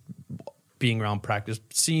 just being around practice,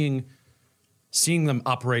 seeing them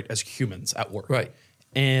operate as humans at work. Right.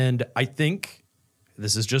 And I think,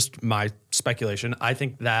 this is just my speculation, I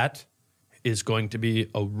think that is going to be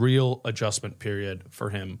a real adjustment period for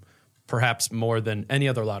him, perhaps more than any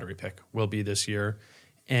other lottery pick will be this year.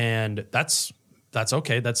 And that's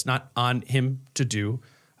okay. That's not on him to do.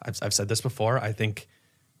 I've said this before. I think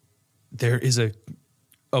there is a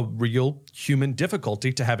real human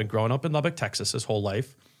difficulty to having grown up in Lubbock, Texas his whole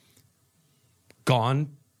life,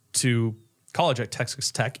 gone to college at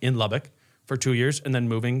Texas Tech in Lubbock for 2 years, and then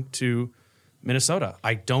moving to Minnesota.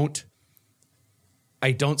 I don't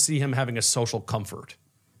see him having a social comfort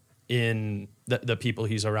in the people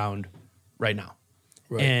he's around right now.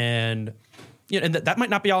 Right. And and that might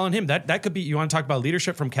not be all on him. That could be, you want to talk about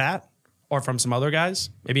leadership from Cat or from some other guys,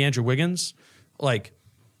 maybe Andrew Wiggins. Like,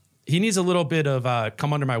 he needs a little bit of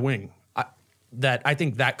come under my wing. I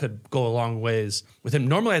think that could go a long ways with him.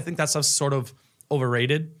 Normally, I think that stuff's sort of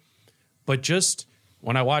overrated, but just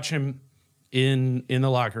when I watch him in the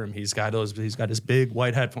locker room, he's got his big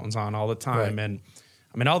white headphones on all the time. Right. And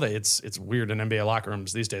I mean, it's weird in NBA locker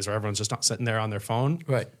rooms these days where everyone's just not sitting there on their phone.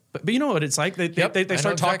 Right. But you know what it's like? They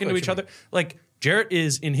start talking to each other. Like, Jarrett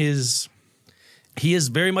is he is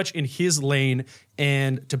very much in his lane,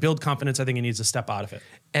 and to build confidence, I think he needs to step out of it.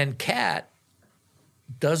 And Cat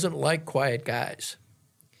doesn't like quiet guys.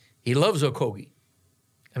 He loves Okogie.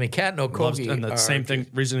 I mean, Cat and Okogie and the same thing.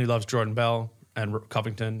 Reason he loves Jordan Bell and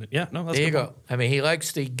Covington. Yeah, no, that's there you good go. point. I mean, he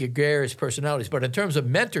likes the gregarious personalities, but in terms of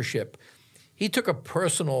mentorship, he took a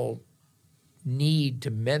personal need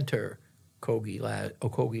to mentor Okogie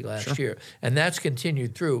last year, and that's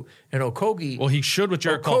continued through. And Okogie, well, he should with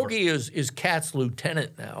Jared Culver. Okogie is Cat's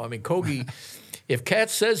lieutenant now. I mean, Okogie, if Cat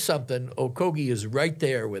says something, Okogie is right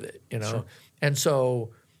there with it, Sure. And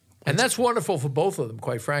so, and that's wonderful for both of them.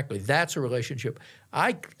 Quite frankly, that's a relationship.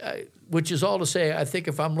 Which is all to say, I think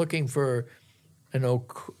if I'm looking for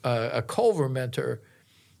a Culver mentor.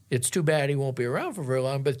 It's too bad he won't be around for very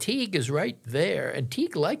long, but Teague is right there, and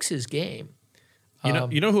Teague likes his game. You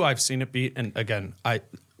know who I've seen it beat, and again, I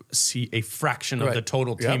see a fraction of the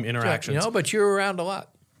total team interactions. But you're around a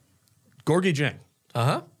lot. Gorgie Jang.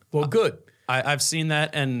 Well, good. I've seen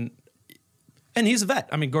that, and he's a vet.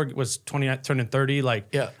 I mean, Gorgie was 29, turning 30.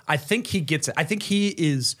 I think he gets it. I think he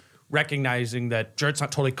is recognizing that Jarrett's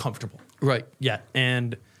not totally comfortable. Right. Yet.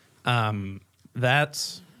 And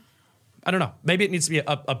that's, I don't know. Maybe it needs to be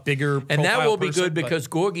a bigger And that will be person, good because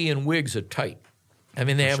Gorgie and Wiggs are tight. I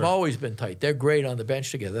mean, they have always been tight. They're great on the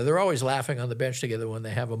bench together. They're always laughing on the bench together when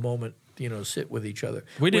they have a moment, sit with each other.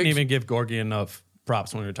 We didn't even give Gorgie enough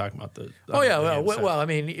props when we were talking about the. I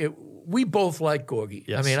mean, we both like Gorgie.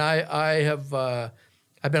 Yes. I mean,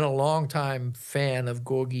 I've been a long time fan of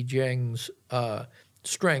Gorgie Jang's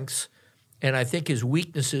strengths, and I think his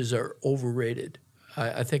weaknesses are overrated.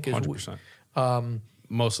 I think his 100%.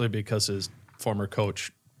 Mostly because his former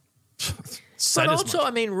coach. But also,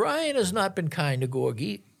 I mean, Ryan has not been kind to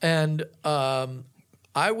Gorgie, and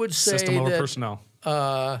I would say system over that, personnel.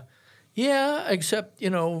 Except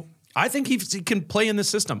I think he can play in the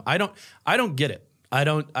system. I don't get it. I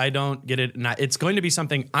don't get it. And it's going to be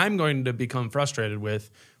something I'm going to become frustrated with,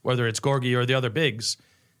 whether it's Gorgie or the other bigs.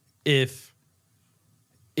 If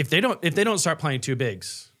they don't start playing two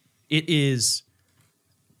bigs, it is.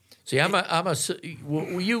 See, I'm a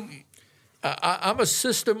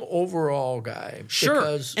system overall guy.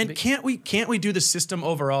 Sure. And can't we do the system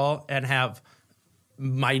overall and have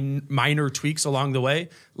minor tweaks along the way?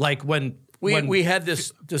 Like when we had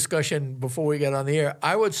this discussion before we got on the air.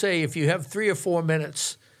 I would say if you have 3 or 4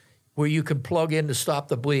 minutes where you can plug in to stop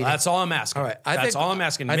the bleeding. That's all I'm asking. All right. That's all I'm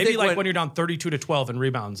asking. Maybe when you're down 32-12 in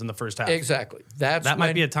rebounds in the first half. Exactly. That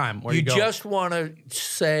might be a time where you go. just want to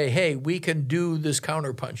say, hey, we can do this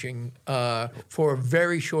counterpunching for a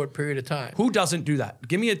very short period of time. Who doesn't do that?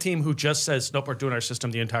 Give me a team who just says, nope, we're doing our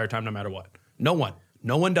system the entire time no matter what. No one.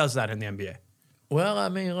 No one does that in the NBA. Well, I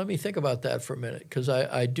mean, let me think about that for a minute because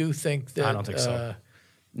I do think that. I don't think so.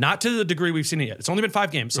 Not to the degree we've seen it yet. It's only been 5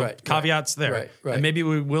 games, so caveats there. Right. And maybe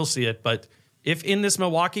we will see it. But if in this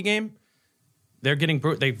Milwaukee game, they're getting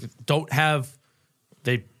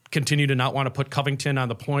they continue to not want to put Covington on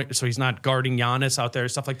the point, so he's not guarding Giannis out there,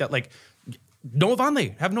 stuff like that. Like Noah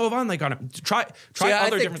Vonleh, have Noah Vonleh on him. Try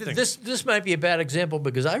other different things. This might be a bad example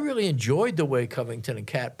because I really enjoyed the way Covington and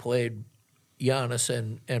Cat played Giannis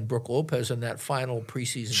and Brook Lopez in that final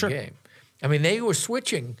preseason game. I mean, they were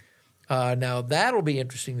switching. Now, that'll be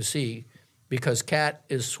interesting to see because Cat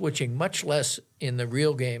is switching much less in the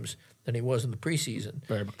real games than he was in the preseason.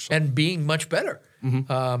 Very much so. And being much better.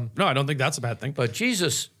 Mm-hmm. No, I don't think that's a bad thing. But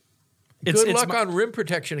Jesus, good luck on rim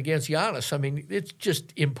protection against Giannis. I mean, it's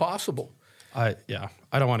just impossible. I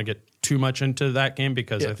don't want to get too much into that game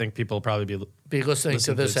because I think people will probably be listening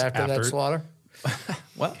to this after that slaughter.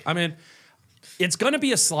 Well, I mean, it's going to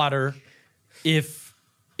be a slaughter if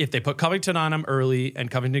they put Covington on him early and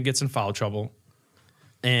Covington gets in foul trouble,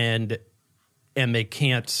 and they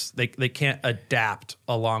can't adapt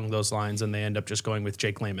along those lines, and they end up just going with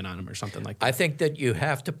Jake Layman on him or something like that. I think that you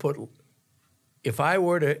have to put. If I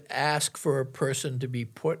were to ask for a person to be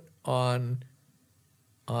put on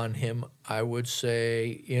him, I would say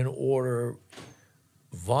in order: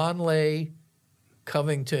 Vonleh,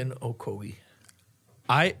 Covington, Okogie.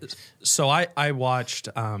 I watched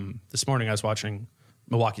this morning. I was watching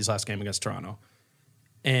Milwaukee's last game against Toronto,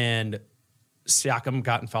 and Siakam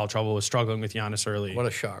got in foul trouble, was struggling with Giannis early. What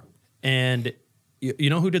a shock! And you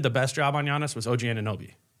know who did the best job on Giannis was OG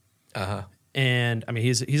Anunoby. And I mean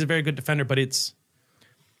he's a very good defender, but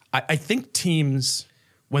I think teams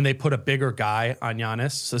when they put a bigger guy on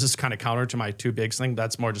Giannis, so this is kind of counter to my two bigs thing.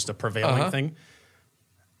 That's more just a prevailing thing.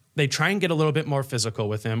 They try and get a little bit more physical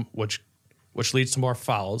with him, which leads to more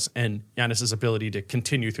fouls, and Giannis's ability to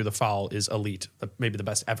continue through the foul is elite, maybe the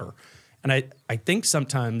best ever. And I think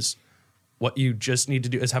sometimes what you just need to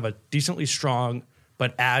do is have a decently strong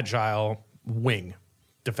but agile wing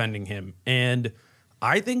defending him. And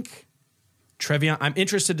I think I'm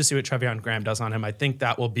interested to see what Treveon Graham does on him. I think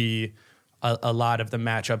that will be a lot of the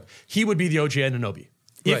matchup. He would be the OG Anunoby.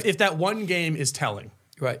 If that one game is telling,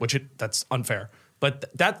 that's unfair. But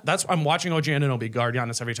that's I'm watching OG Anunoby guard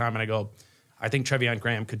Giannis every time, and I go, I think Treveon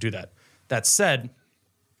Graham could do that. That said,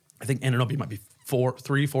 I think Anunoby might be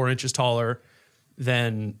 4 inches taller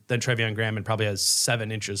than Treveon Graham and probably has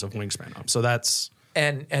 7 inches of wingspan on him. So that's...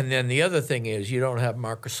 And then the other thing is you don't have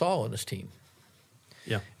Marc Gasol on his team.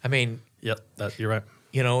 Yeah. I mean... Yep, you're right.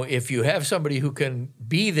 You know, if you have somebody who can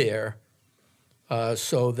be there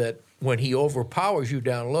so that when he overpowers you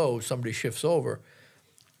down low, somebody shifts over...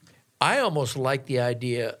 I almost like the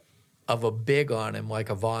idea of a big on him like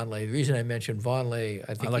a Vonleh. The reason I mentioned Vonleh,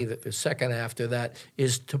 I think either the second after that,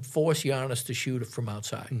 is to force Giannis to shoot from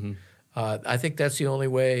outside. Mm-hmm. I think that's the only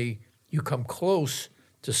way you come close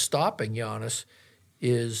to stopping Giannis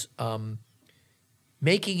is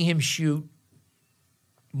making him shoot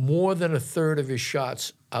more than a third of his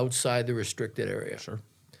shots outside the restricted area. Sure.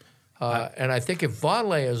 And I think if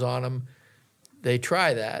Vonleh is on him, they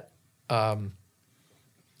try that.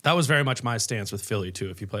 That was very much my stance with Philly too.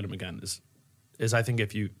 If you played him again, is I think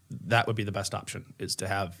that would be the best option is to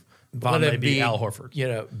have Vonleh be Al Horford.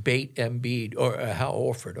 Bait Embiid or Al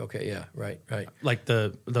Horford. Okay, yeah, right. Like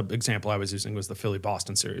the example I was using was the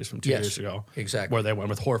Philly-Boston series from 2 years ago. Exactly. Where they went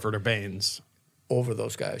with Horford or Baines. Over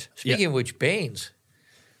those guys. Speaking of which, Baines,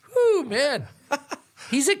 man,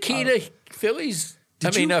 he's a key to Philly's,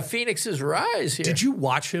 Phoenix's rise here. Did you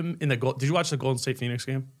watch him did you watch the Golden State Phoenix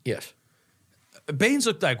game? Yes. Baines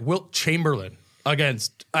looked like Wilt Chamberlain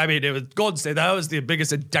against, it was Golden State. That was the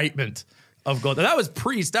biggest indictment of Golden. That was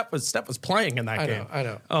Steph was playing in that game. I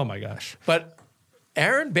know. Oh my gosh. But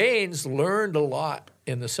Aaron Baines learned a lot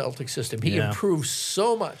in the Celtic system. He improved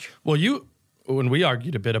so much. Well, when we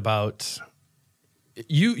argued a bit about,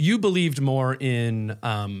 you believed more in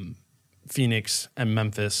Phoenix and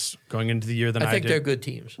Memphis going into the year than I did. I think they're good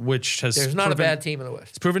teams. There's not a bad team in the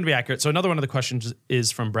West. It's proven to be accurate. So another one of the questions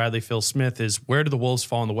is from Bradley Phil Smith is, where do the Wolves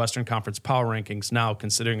fall in the Western Conference power rankings now,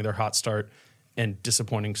 considering their hot start and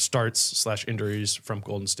disappointing starts/injuries from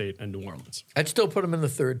Golden State and New Orleans? I'd still put them in the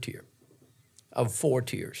third tier of 4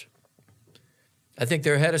 tiers. I think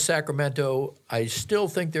they're ahead of Sacramento. I still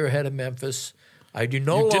think they're ahead of Memphis. I do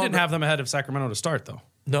no longer... You didn't have them ahead of Sacramento to start, though.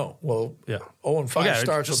 No. Well, yeah. 0-5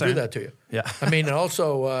 starts will do that to you. Yeah. And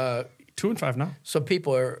also... 2-5 now. Some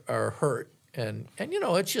people are hurt. And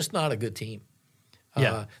it's just not a good team.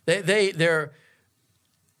 Yeah. They're...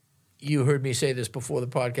 You heard me say this before the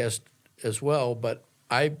podcast as well, but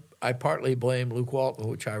I partly blame Luke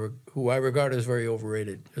Walton, who I regard as very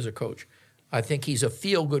overrated as a coach. I think he's a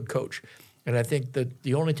feel-good coach. And I think that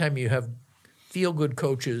the only time you have feel-good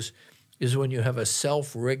coaches is when you have a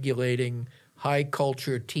self-regulating,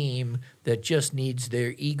 high-culture team that just needs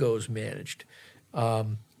their egos managed,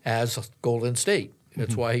 as Golden State.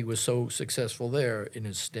 That's why he was so successful there in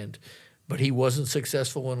his stint. But he wasn't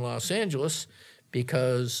successful in Los Angeles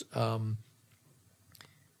because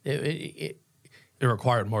it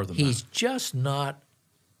required more than he's that. just not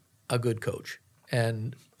a good coach.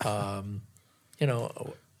 And,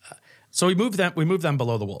 So we moved them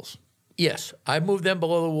below the Wolves. Yes, I moved them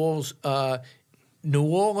below the Wolves. New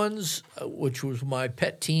Orleans, which was my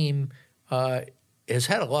pet team, has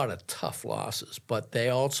had a lot of tough losses, but they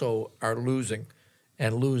also are losing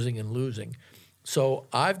and losing and losing. So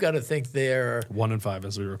I've got to think they're 1-5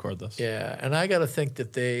 as we record this. Yeah, and I got to think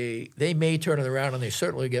that they may turn it around, and they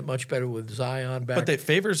certainly get much better with Zion back. But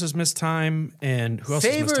Favors has missed time, and who else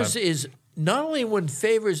has missed time? Favors is not only when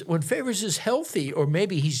Favors is healthy, or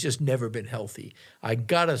maybe he's just never been healthy. I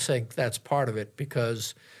got to think that's part of it,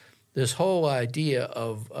 because this whole idea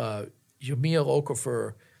of Jamil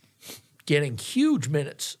Okafor getting huge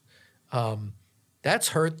minutes, that's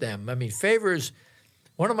hurt them. I mean, Favors,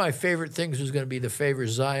 one of my favorite things was going to be the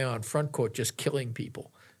Favors Zion front court just killing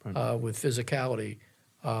people with physicality,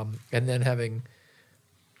 and then having.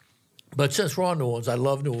 But since we're on New Orleans, I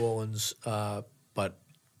love New Orleans, but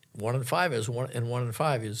 1-5 is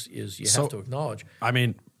 1-5 is you have to acknowledge. I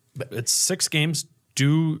mean, it's 6 games.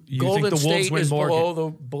 Do you Golden think the Wolves State win is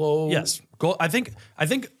more? below? Yes. I think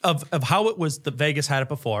of how it was that Vegas had it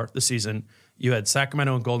before the season. You had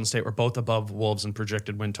Sacramento and Golden State were both above Wolves in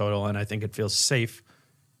projected win total, and I think it feels safe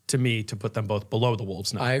to me to put them both below the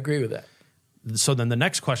Wolves now. I agree with that. So then the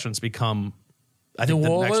next questions become, I think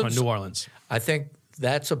New next one, New Orleans. I think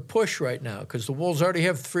that's a push right now because the Wolves already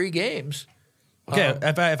have 3 games. Okay,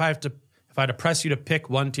 if I had to press you to pick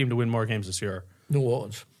one team to win more games this year, New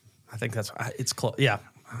Orleans. I think it's close. Yeah,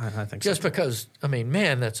 I think just so. Because I mean,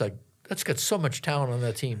 man, that's got so much talent on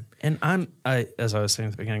that team. And as I was saying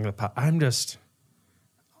at the beginning of the pod,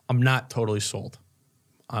 I'm not totally sold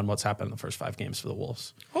on what's happened in the first 5 games for the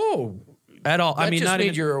Wolves. Oh, at all. That just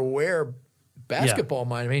means you're aware basketball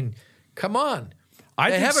mind. I mean, come on. I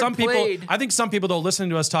think some people, though,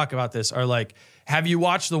 listening to us talk about this are like, have you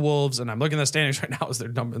watched the Wolves? And I'm looking at the standings right now as they're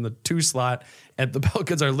in the 2 slot, and the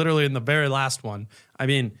Pelicans are literally in the very last one. I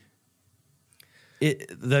mean,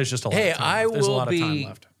 there's just a lot of time. There's a lot of time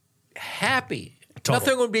left. Happy. Total.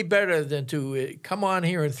 Nothing would be better than to come on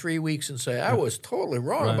here in 3 weeks and say, I was totally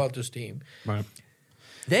wrong about this team. Right.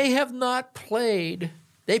 They have not played.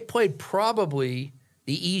 They played probably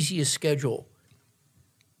the easiest schedule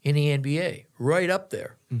in the NBA, right up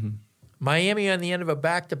there. Mm-hmm. Miami on the end of a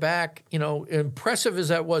back-to-back, impressive as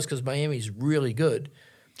that was because Miami's really good.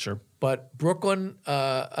 Sure. But Brooklyn,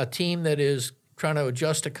 a team that is trying to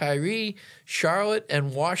adjust to Kyrie, Charlotte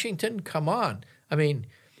and Washington, come on. I mean,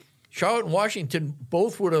 Charlotte and Washington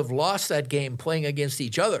both would have lost that game playing against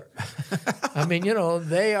each other. I mean,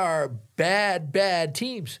 they are bad, bad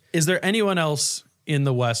teams. Is there anyone else in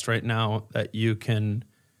the West right now that you can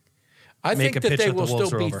I make think a that pitch they that the will Wolves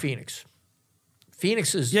still are beat over? Phoenix.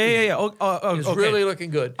 Phoenix is Yeah. is Okay. really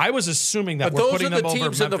looking good. I was assuming that But we're those putting are the them over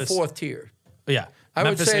teams in the Memphis. fourth tier. Yeah. I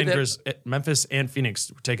would say Memphis and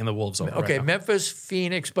Phoenix were taking the Wolves over. Okay, right now. Memphis,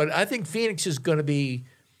 Phoenix, but I think Phoenix is going to be,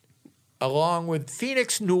 along with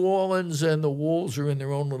Phoenix, New Orleans, and the Wolves are in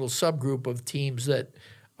their own little subgroup of teams that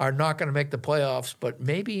are not going to make the playoffs, but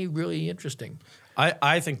maybe really interesting.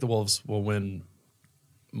 I think the Wolves will win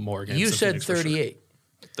more games. You than said Phoenix for sure. 38.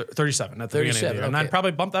 37 at the beginning of the 37, year. And okay. I'd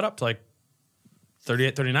probably bump that up to like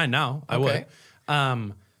 38, 39 now. I Okay.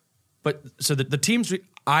 would. But so the teams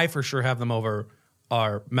I for sure have them over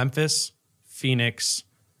are Memphis, Phoenix,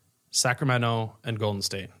 Sacramento, and Golden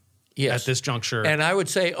State. Yes. At this juncture. And I would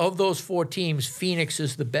say of those four teams, Phoenix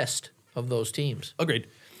is the best of those teams. Agreed.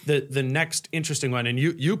 The next interesting one, and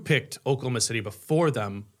you picked Oklahoma City before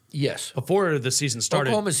them, Yes. before the season started.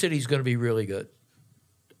 Oklahoma City is going to be really good.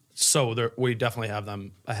 So we definitely have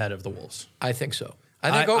them ahead of the Wolves. I think so. I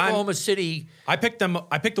think I'm- Oklahoma City. I picked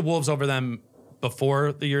the Wolves over them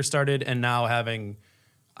before the year started, and now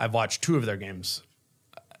I've watched two of their games.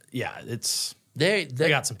 Yeah, they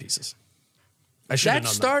got some pieces. I should have That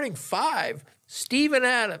known starting five: Steven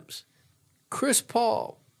Adams, Chris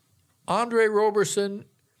Paul, Andre Roberson,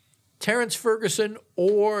 Terrence Ferguson,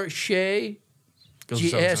 or Shea, Goes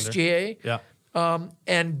with SGA, Yeah,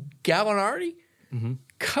 and Gallinari.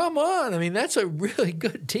 Come on. I mean, that's a really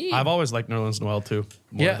good team. I've always liked Nerlens Noel too,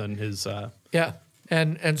 more Yeah. than his. Yeah,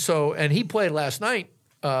 and he played last night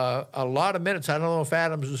a lot of minutes. I don't know if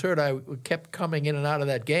Adams was hurt. I kept coming in and out of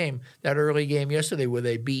that game, that early game yesterday where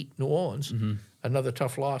they beat New Orleans. Another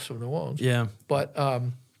tough loss of New Orleans. Yeah, But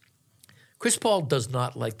Chris Paul does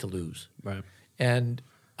not like to lose. right. And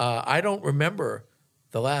I don't remember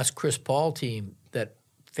the last Chris Paul team that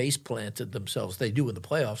face planted themselves. They do in the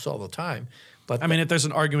playoffs all the time. But I mean, if there's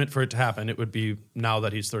an argument for it to happen, it would be now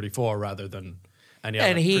that he's 34 rather than any other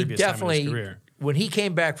and he previous time in definitely, his career. when he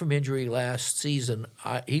came back from injury last season,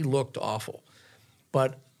 he looked awful.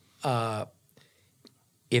 But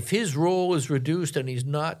if his role is reduced and he's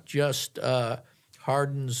not just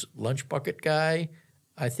Harden's lunch bucket guy,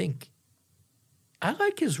 I think I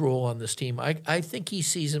like his role on this team. I think he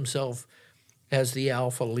sees himself as the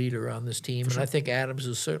alpha leader on this team, and I think Adams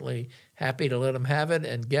is certainly happy to let him have it.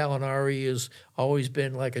 And Gallinari has always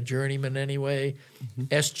been like a journeyman anyway.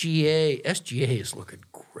 SGA is looking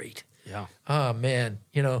great. Yeah. Oh man,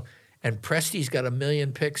 and Presti's got 1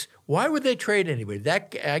 million picks. Why would they trade anybody?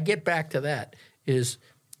 That I get back to that is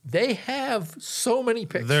they have so many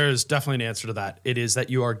picks. There's definitely an answer to that. It is that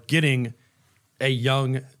you are getting a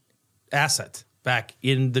young asset back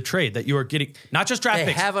in the trade, that you are getting not just draft They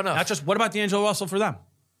picks. have enough. Not just what about D'Angelo Russell for them?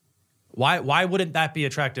 Why wouldn't that be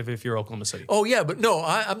attractive if you're Oklahoma City? Oh yeah, but no,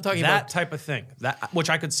 I'm talking that about type of thing. Which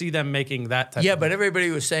I could see them making that type yeah, of but thing. everybody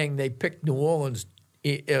was saying they picked New Orleans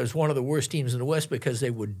as one of the worst teams in the West because they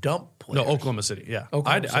would dump players. No, Oklahoma City, yeah.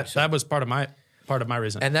 Oklahoma City, sorry. That was part of my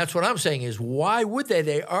reason. And that's what I'm saying is why would they?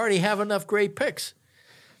 They already have enough great picks.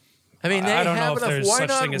 I mean, they I don't know have if enough. there's Why such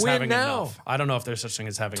not thing as win having now? enough. I don't know if there's such thing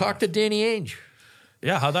as having Talk enough. to Danny Ainge.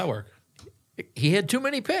 Yeah, how'd that work? He had too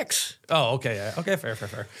many picks. Oh, okay, yeah. Okay, fair.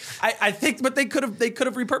 I think, but they could have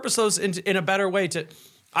repurposed those in a better way.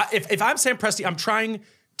 If I'm Sam Presti, I'm trying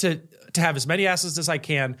to have as many assets as I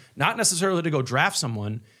can, not necessarily to go draft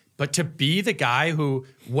someone, but to be the guy who,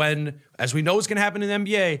 when, as we know is going to happen in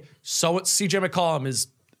the NBA, so CJ McCollum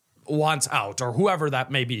wants out, or whoever that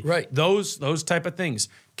may be. Right. Those type of things.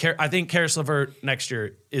 I think Karis LeVert next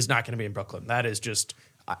year is not going to be in Brooklyn. That is just,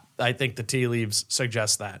 I think the tea leaves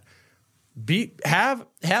suggest that. Have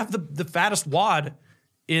the fattest wad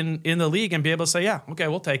in the league and be able to say, yeah, okay,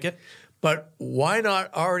 we'll take it. But why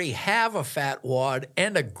not already have a fat wad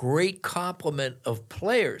and a great complement of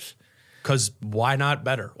players? Because why not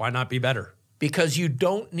better? Why not be better? Because you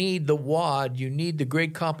don't need the wad, you need the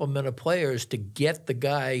great complement of players to get the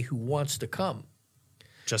guy who wants to come.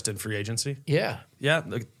 Just in free agency? Yeah. Yeah.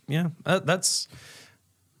 That's,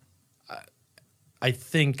 I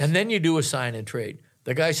think. And then you do a sign and trade.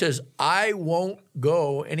 The guy says, I won't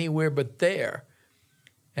go anywhere but there.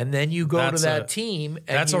 And then you go to that team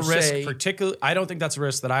and that's you a risk. say, Particularly, I don't think that's a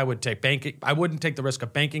risk that I would take. I wouldn't take the risk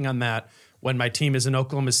of banking on that when my team is in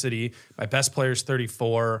Oklahoma City. My best player is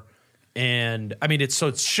 34. And I mean,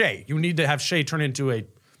 it's Shea. You need to have Shea turn into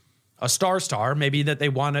a star, maybe that they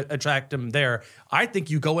want to attract him there. I think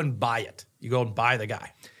you go and buy it. You go and buy the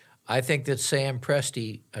guy. I think that Sam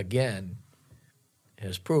Presti, again,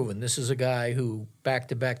 has proven this is a guy who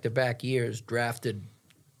back-to-back-to-back years drafted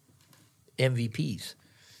MVPs.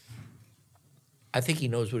 I think he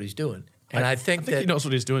knows what he's doing. And I think that he knows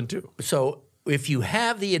what he's doing too. So if you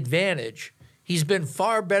have the advantage, he's been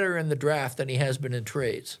far better in the draft than he has been in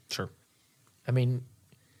trades. Sure. I mean,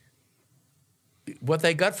 what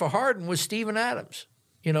they got for Harden was Steven Adams.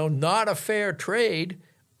 You know, not a fair trade,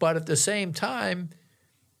 but at the same time,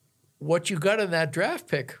 what you got in that draft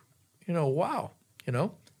pick, you know, wow, you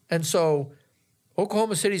know. And so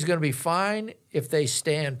Oklahoma City's going to be fine if they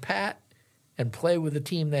stand pat and play with the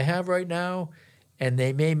team they have right now, and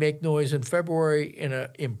they may make noise in February in an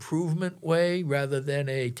improvement way rather than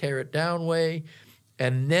a tear-it-down way.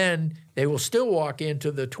 And then they will still walk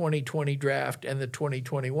into the 2020 draft and the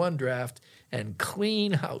 2021 draft and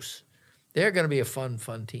clean house. They're going to be a fun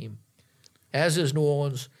team, as is New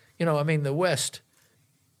Orleans. You know, I mean, the West.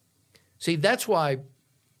 See, that's why,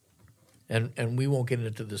 and we won't get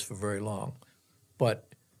into this for very long, but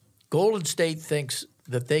Golden State thinks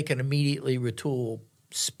that they can immediately retool,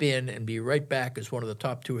 spin, and be right back as one of the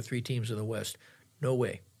top 2 or 3 teams in the West. No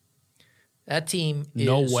way. That team is...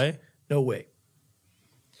 No way? No way.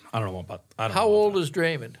 I don't know about that. How old is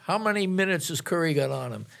Draymond? How many minutes has Curry got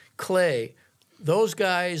on him? Clay. Those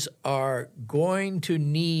guys are going to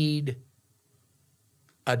need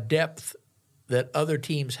a depth that other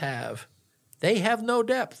teams have. They have no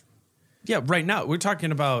depth. Yeah, right now. We're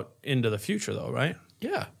talking about into the future, though, right?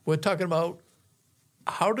 Yeah. We're talking about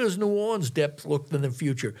how does New Orleans' depth look in the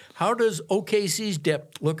future? How does OKC's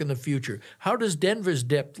depth look in the future? How does Denver's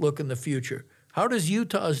depth look in the future? How does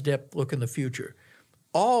Utah's depth look in the future?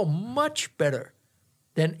 All much better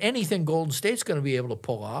than anything Golden State's going to be able to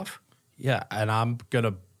pull off. Yeah, and I'm going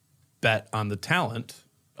to bet on the talent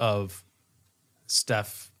of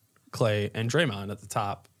Steph, Clay, and Draymond at the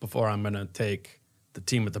top before I'm going to take the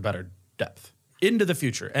team with the better depth into the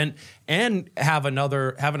future and have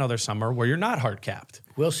another summer where you're not hard capped.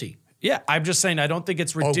 We'll see. Yeah, I'm just saying I don't think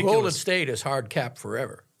it's ridiculous. Golden State is hard capped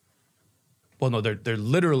forever. Well, no, they're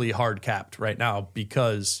literally hard capped right now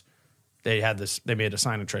because they made a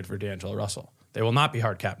sign and trade for D'Angelo Russell. They will not be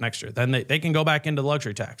hard capped next year. Then they can go back into the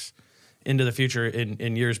luxury tax into the future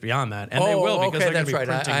in years beyond that, and they will because they're going to be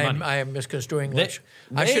printing money. I am misconstruing.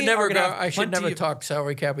 I should never talk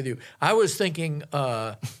salary cap with you. I was thinking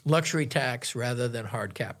luxury tax rather than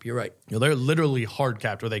hard cap. You're right. You know, they're literally hard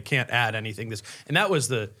capped where they can't add anything. And that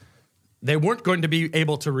was they weren't going to be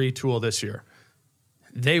able to retool this year.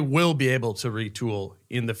 They will be able to retool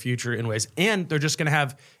in the future in ways, and they're just going to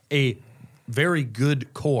have a very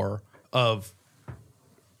good core of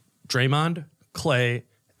Draymond, Clay,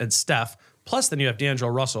 and Steph. Plus, then you have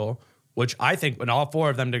D'Angelo Russell, which I think when all 4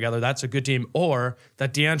 of them together, that's a good team. Or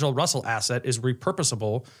that D'Angelo Russell asset is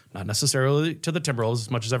repurposable, not necessarily to the Timberwolves as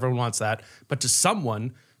much as everyone wants that, but to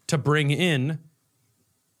someone to bring in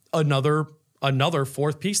another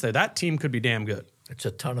 4th piece there. That team could be damn good. It's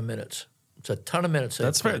a ton of minutes.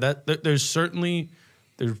 That's fair. There's certainly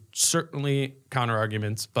counter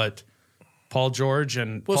arguments, but Paul George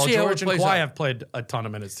and Kawhi have played a ton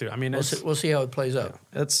of minutes too. I mean, we'll see how it plays out.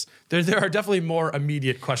 There are definitely more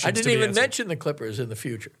immediate questions. I didn't even mention the Clippers in the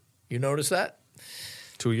future. You notice that?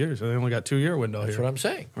 2 years. They only got 2-year window here. That's what I'm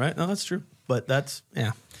saying. Right? No, that's true. But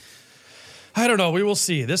yeah. I don't know. We will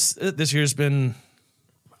see. This year's been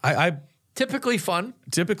typically fun.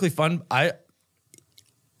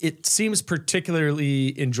 It seems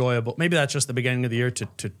particularly enjoyable. Maybe that's just the beginning of the year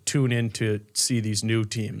to tune in to see these new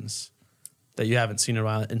teams that you haven't seen in a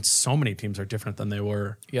while. And so many teams are different than they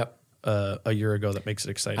were a year ago. That makes it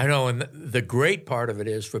exciting. I know. And the great part of it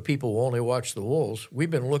is for people who only watch the Wolves, we've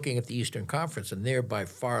been looking at the Eastern Conference, and they're by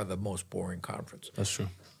far the most boring conference. That's true.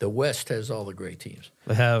 The West has all the great teams.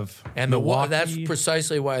 They have and that's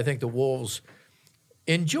precisely why I think the Wolves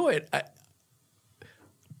enjoy it.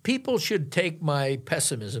 People should take my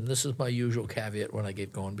pessimism. This is my usual caveat when I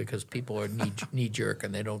get going because people are knee-jerk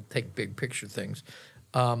and they don't take big picture things.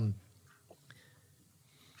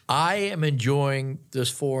 I am enjoying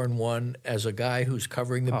this 4-1 as a guy who's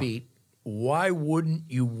covering the beat. Why wouldn't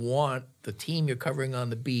you want the team you're covering on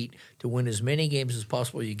the beat to win as many games as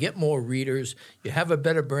possible? You get more readers. You have a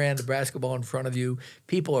better brand of basketball in front of you.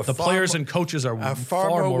 People are players and coaches are far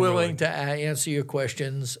more willing to answer your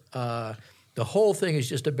questions. The whole thing is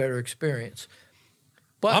just a better experience.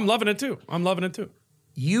 But I'm loving it too.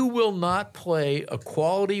 You will not play a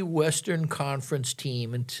quality Western Conference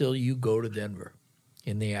team until you go to Denver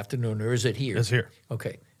in the afternoon, or is it here? It's here.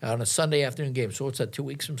 Okay. on a Sunday afternoon game. So what's that, 2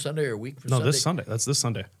 weeks from Sunday or a week from Sunday? No, this Sunday. That's this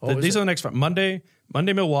Sunday. Oh, These is are it? the next Monday,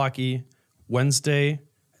 Milwaukee, Wednesday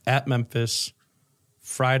at Memphis,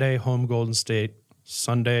 Friday home Golden State,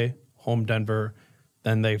 Sunday home Denver.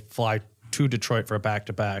 Then they fly to Detroit for a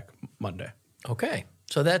back-to-back Monday. Okay.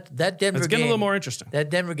 So that Denver game. It's getting a little more interesting. That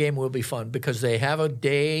Denver game will be fun because they have a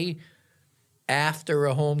day after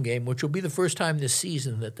a home game, which will be the first time this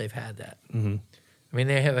season that they've had that. Mm-hmm. I mean,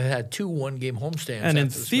 they have had 2 one-game homestands. And in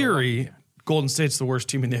theory, Golden State's the worst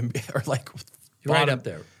team in the NBA. Or like right up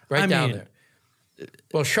there, down there.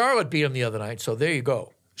 Well, Charlotte beat them the other night, so there you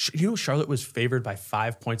go. You know, Charlotte was favored by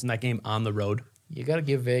 5 points in that game on the road. You got to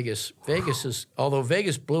give Vegas. Although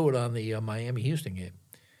Vegas blew it on the Miami-Houston game.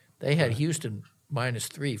 They had Houston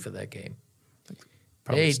 -3 for that game.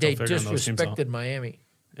 They disrespected Miami.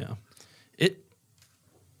 Yeah.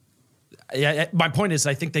 My point is,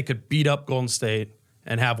 I think they could beat up Golden State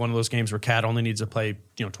and have one of those games where Cat only needs to play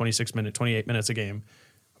 28 minutes a game,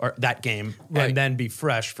 or that game, right, and then be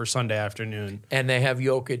fresh for Sunday afternoon. And they have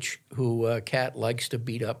Jokic, who Cat likes to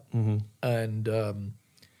beat up, and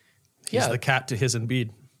he's the Cat to his Embiid.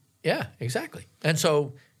 Yeah, exactly. And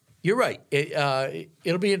so you're right.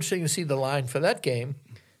 It'll be interesting to see the line for that game,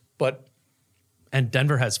 and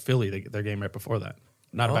Denver has Philly, their game right before that.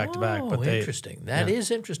 Not a back-to-back, but interesting. That is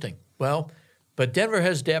interesting. Well, but Denver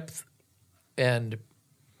has depth, and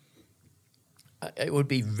it would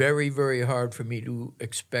be very, very hard for me to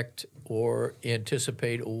expect or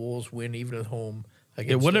anticipate a Wolves win even at home.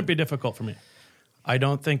 It wouldn't be difficult for me. I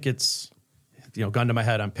don't think it's, gun to my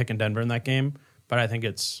head, I'm picking Denver in that game, but I think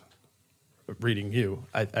it's, reading you,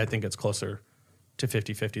 I think it's closer to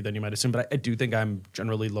 50-50 than you might assume. But I do think I'm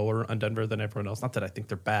generally lower on Denver than everyone else. Not that I think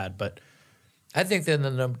they're bad, but I think they're the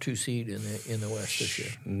number 2 seed in the West this year.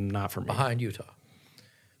 Not for me. Behind Utah.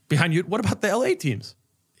 Behind you? What about the LA teams?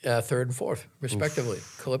 3rd and 4th, respectively.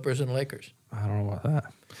 Oof. Clippers and Lakers. I don't know about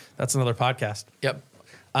that. That's another podcast. Yep.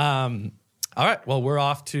 All right. Well, we're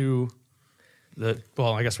off to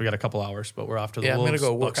I guess we got a couple hours, but we're off to the Wolves. I'm going to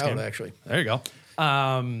go work Bucks out, game. actually. There you go.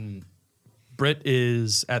 Britt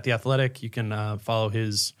is at The Athletic. You can follow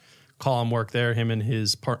his column work there, him and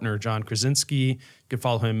his partner, John Krasinski. You can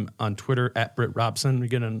follow him on Twitter at Britt Robson.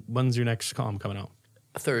 When's your next column coming out?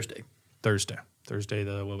 Thursday,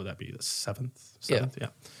 what would that be? The 7th? Yeah.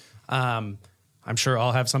 I'm sure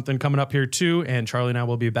I'll have something coming up here too, and Charlie and I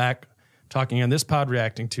will be back talking on this pod,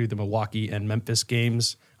 reacting to the Milwaukee and Memphis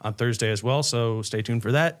games on Thursday as well, so stay tuned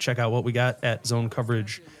for that. Check out what we got at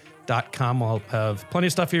zonecoverage.com. I'll have plenty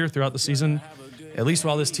of stuff here throughout the season, at least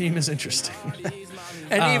while this team is interesting.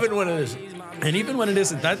 And even when it isn't. And even when it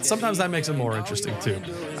isn't, sometimes that makes it more interesting too.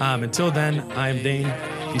 Until then, I'm Dane.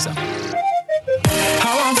 Peace out.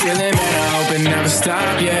 How I'm feeling, man, I hope it never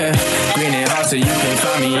stop, yeah. Green and hot so you can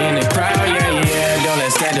find me in the crowd, yeah. Don't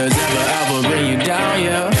let standards ever bring you down,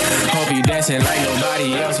 yeah. Hope you dancing like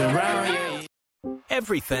nobody else around, yeah.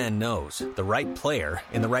 Every fan knows the right player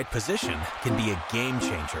in the right position can be a game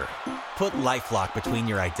changer. Put LifeLock between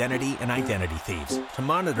your identity and identity thieves to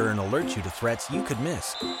monitor and alert you to threats you could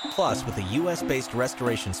miss. Plus, with a U.S.-based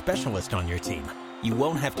restoration specialist on your team, you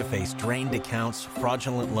won't have to face drained accounts,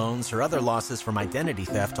 fraudulent loans, or other losses from identity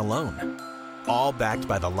theft alone. All backed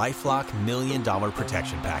by the LifeLock $1 Million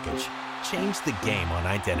Protection Package. Change the game on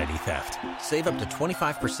identity theft. Save up to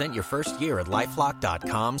 25% your first year at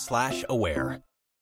LifeLock.com/aware.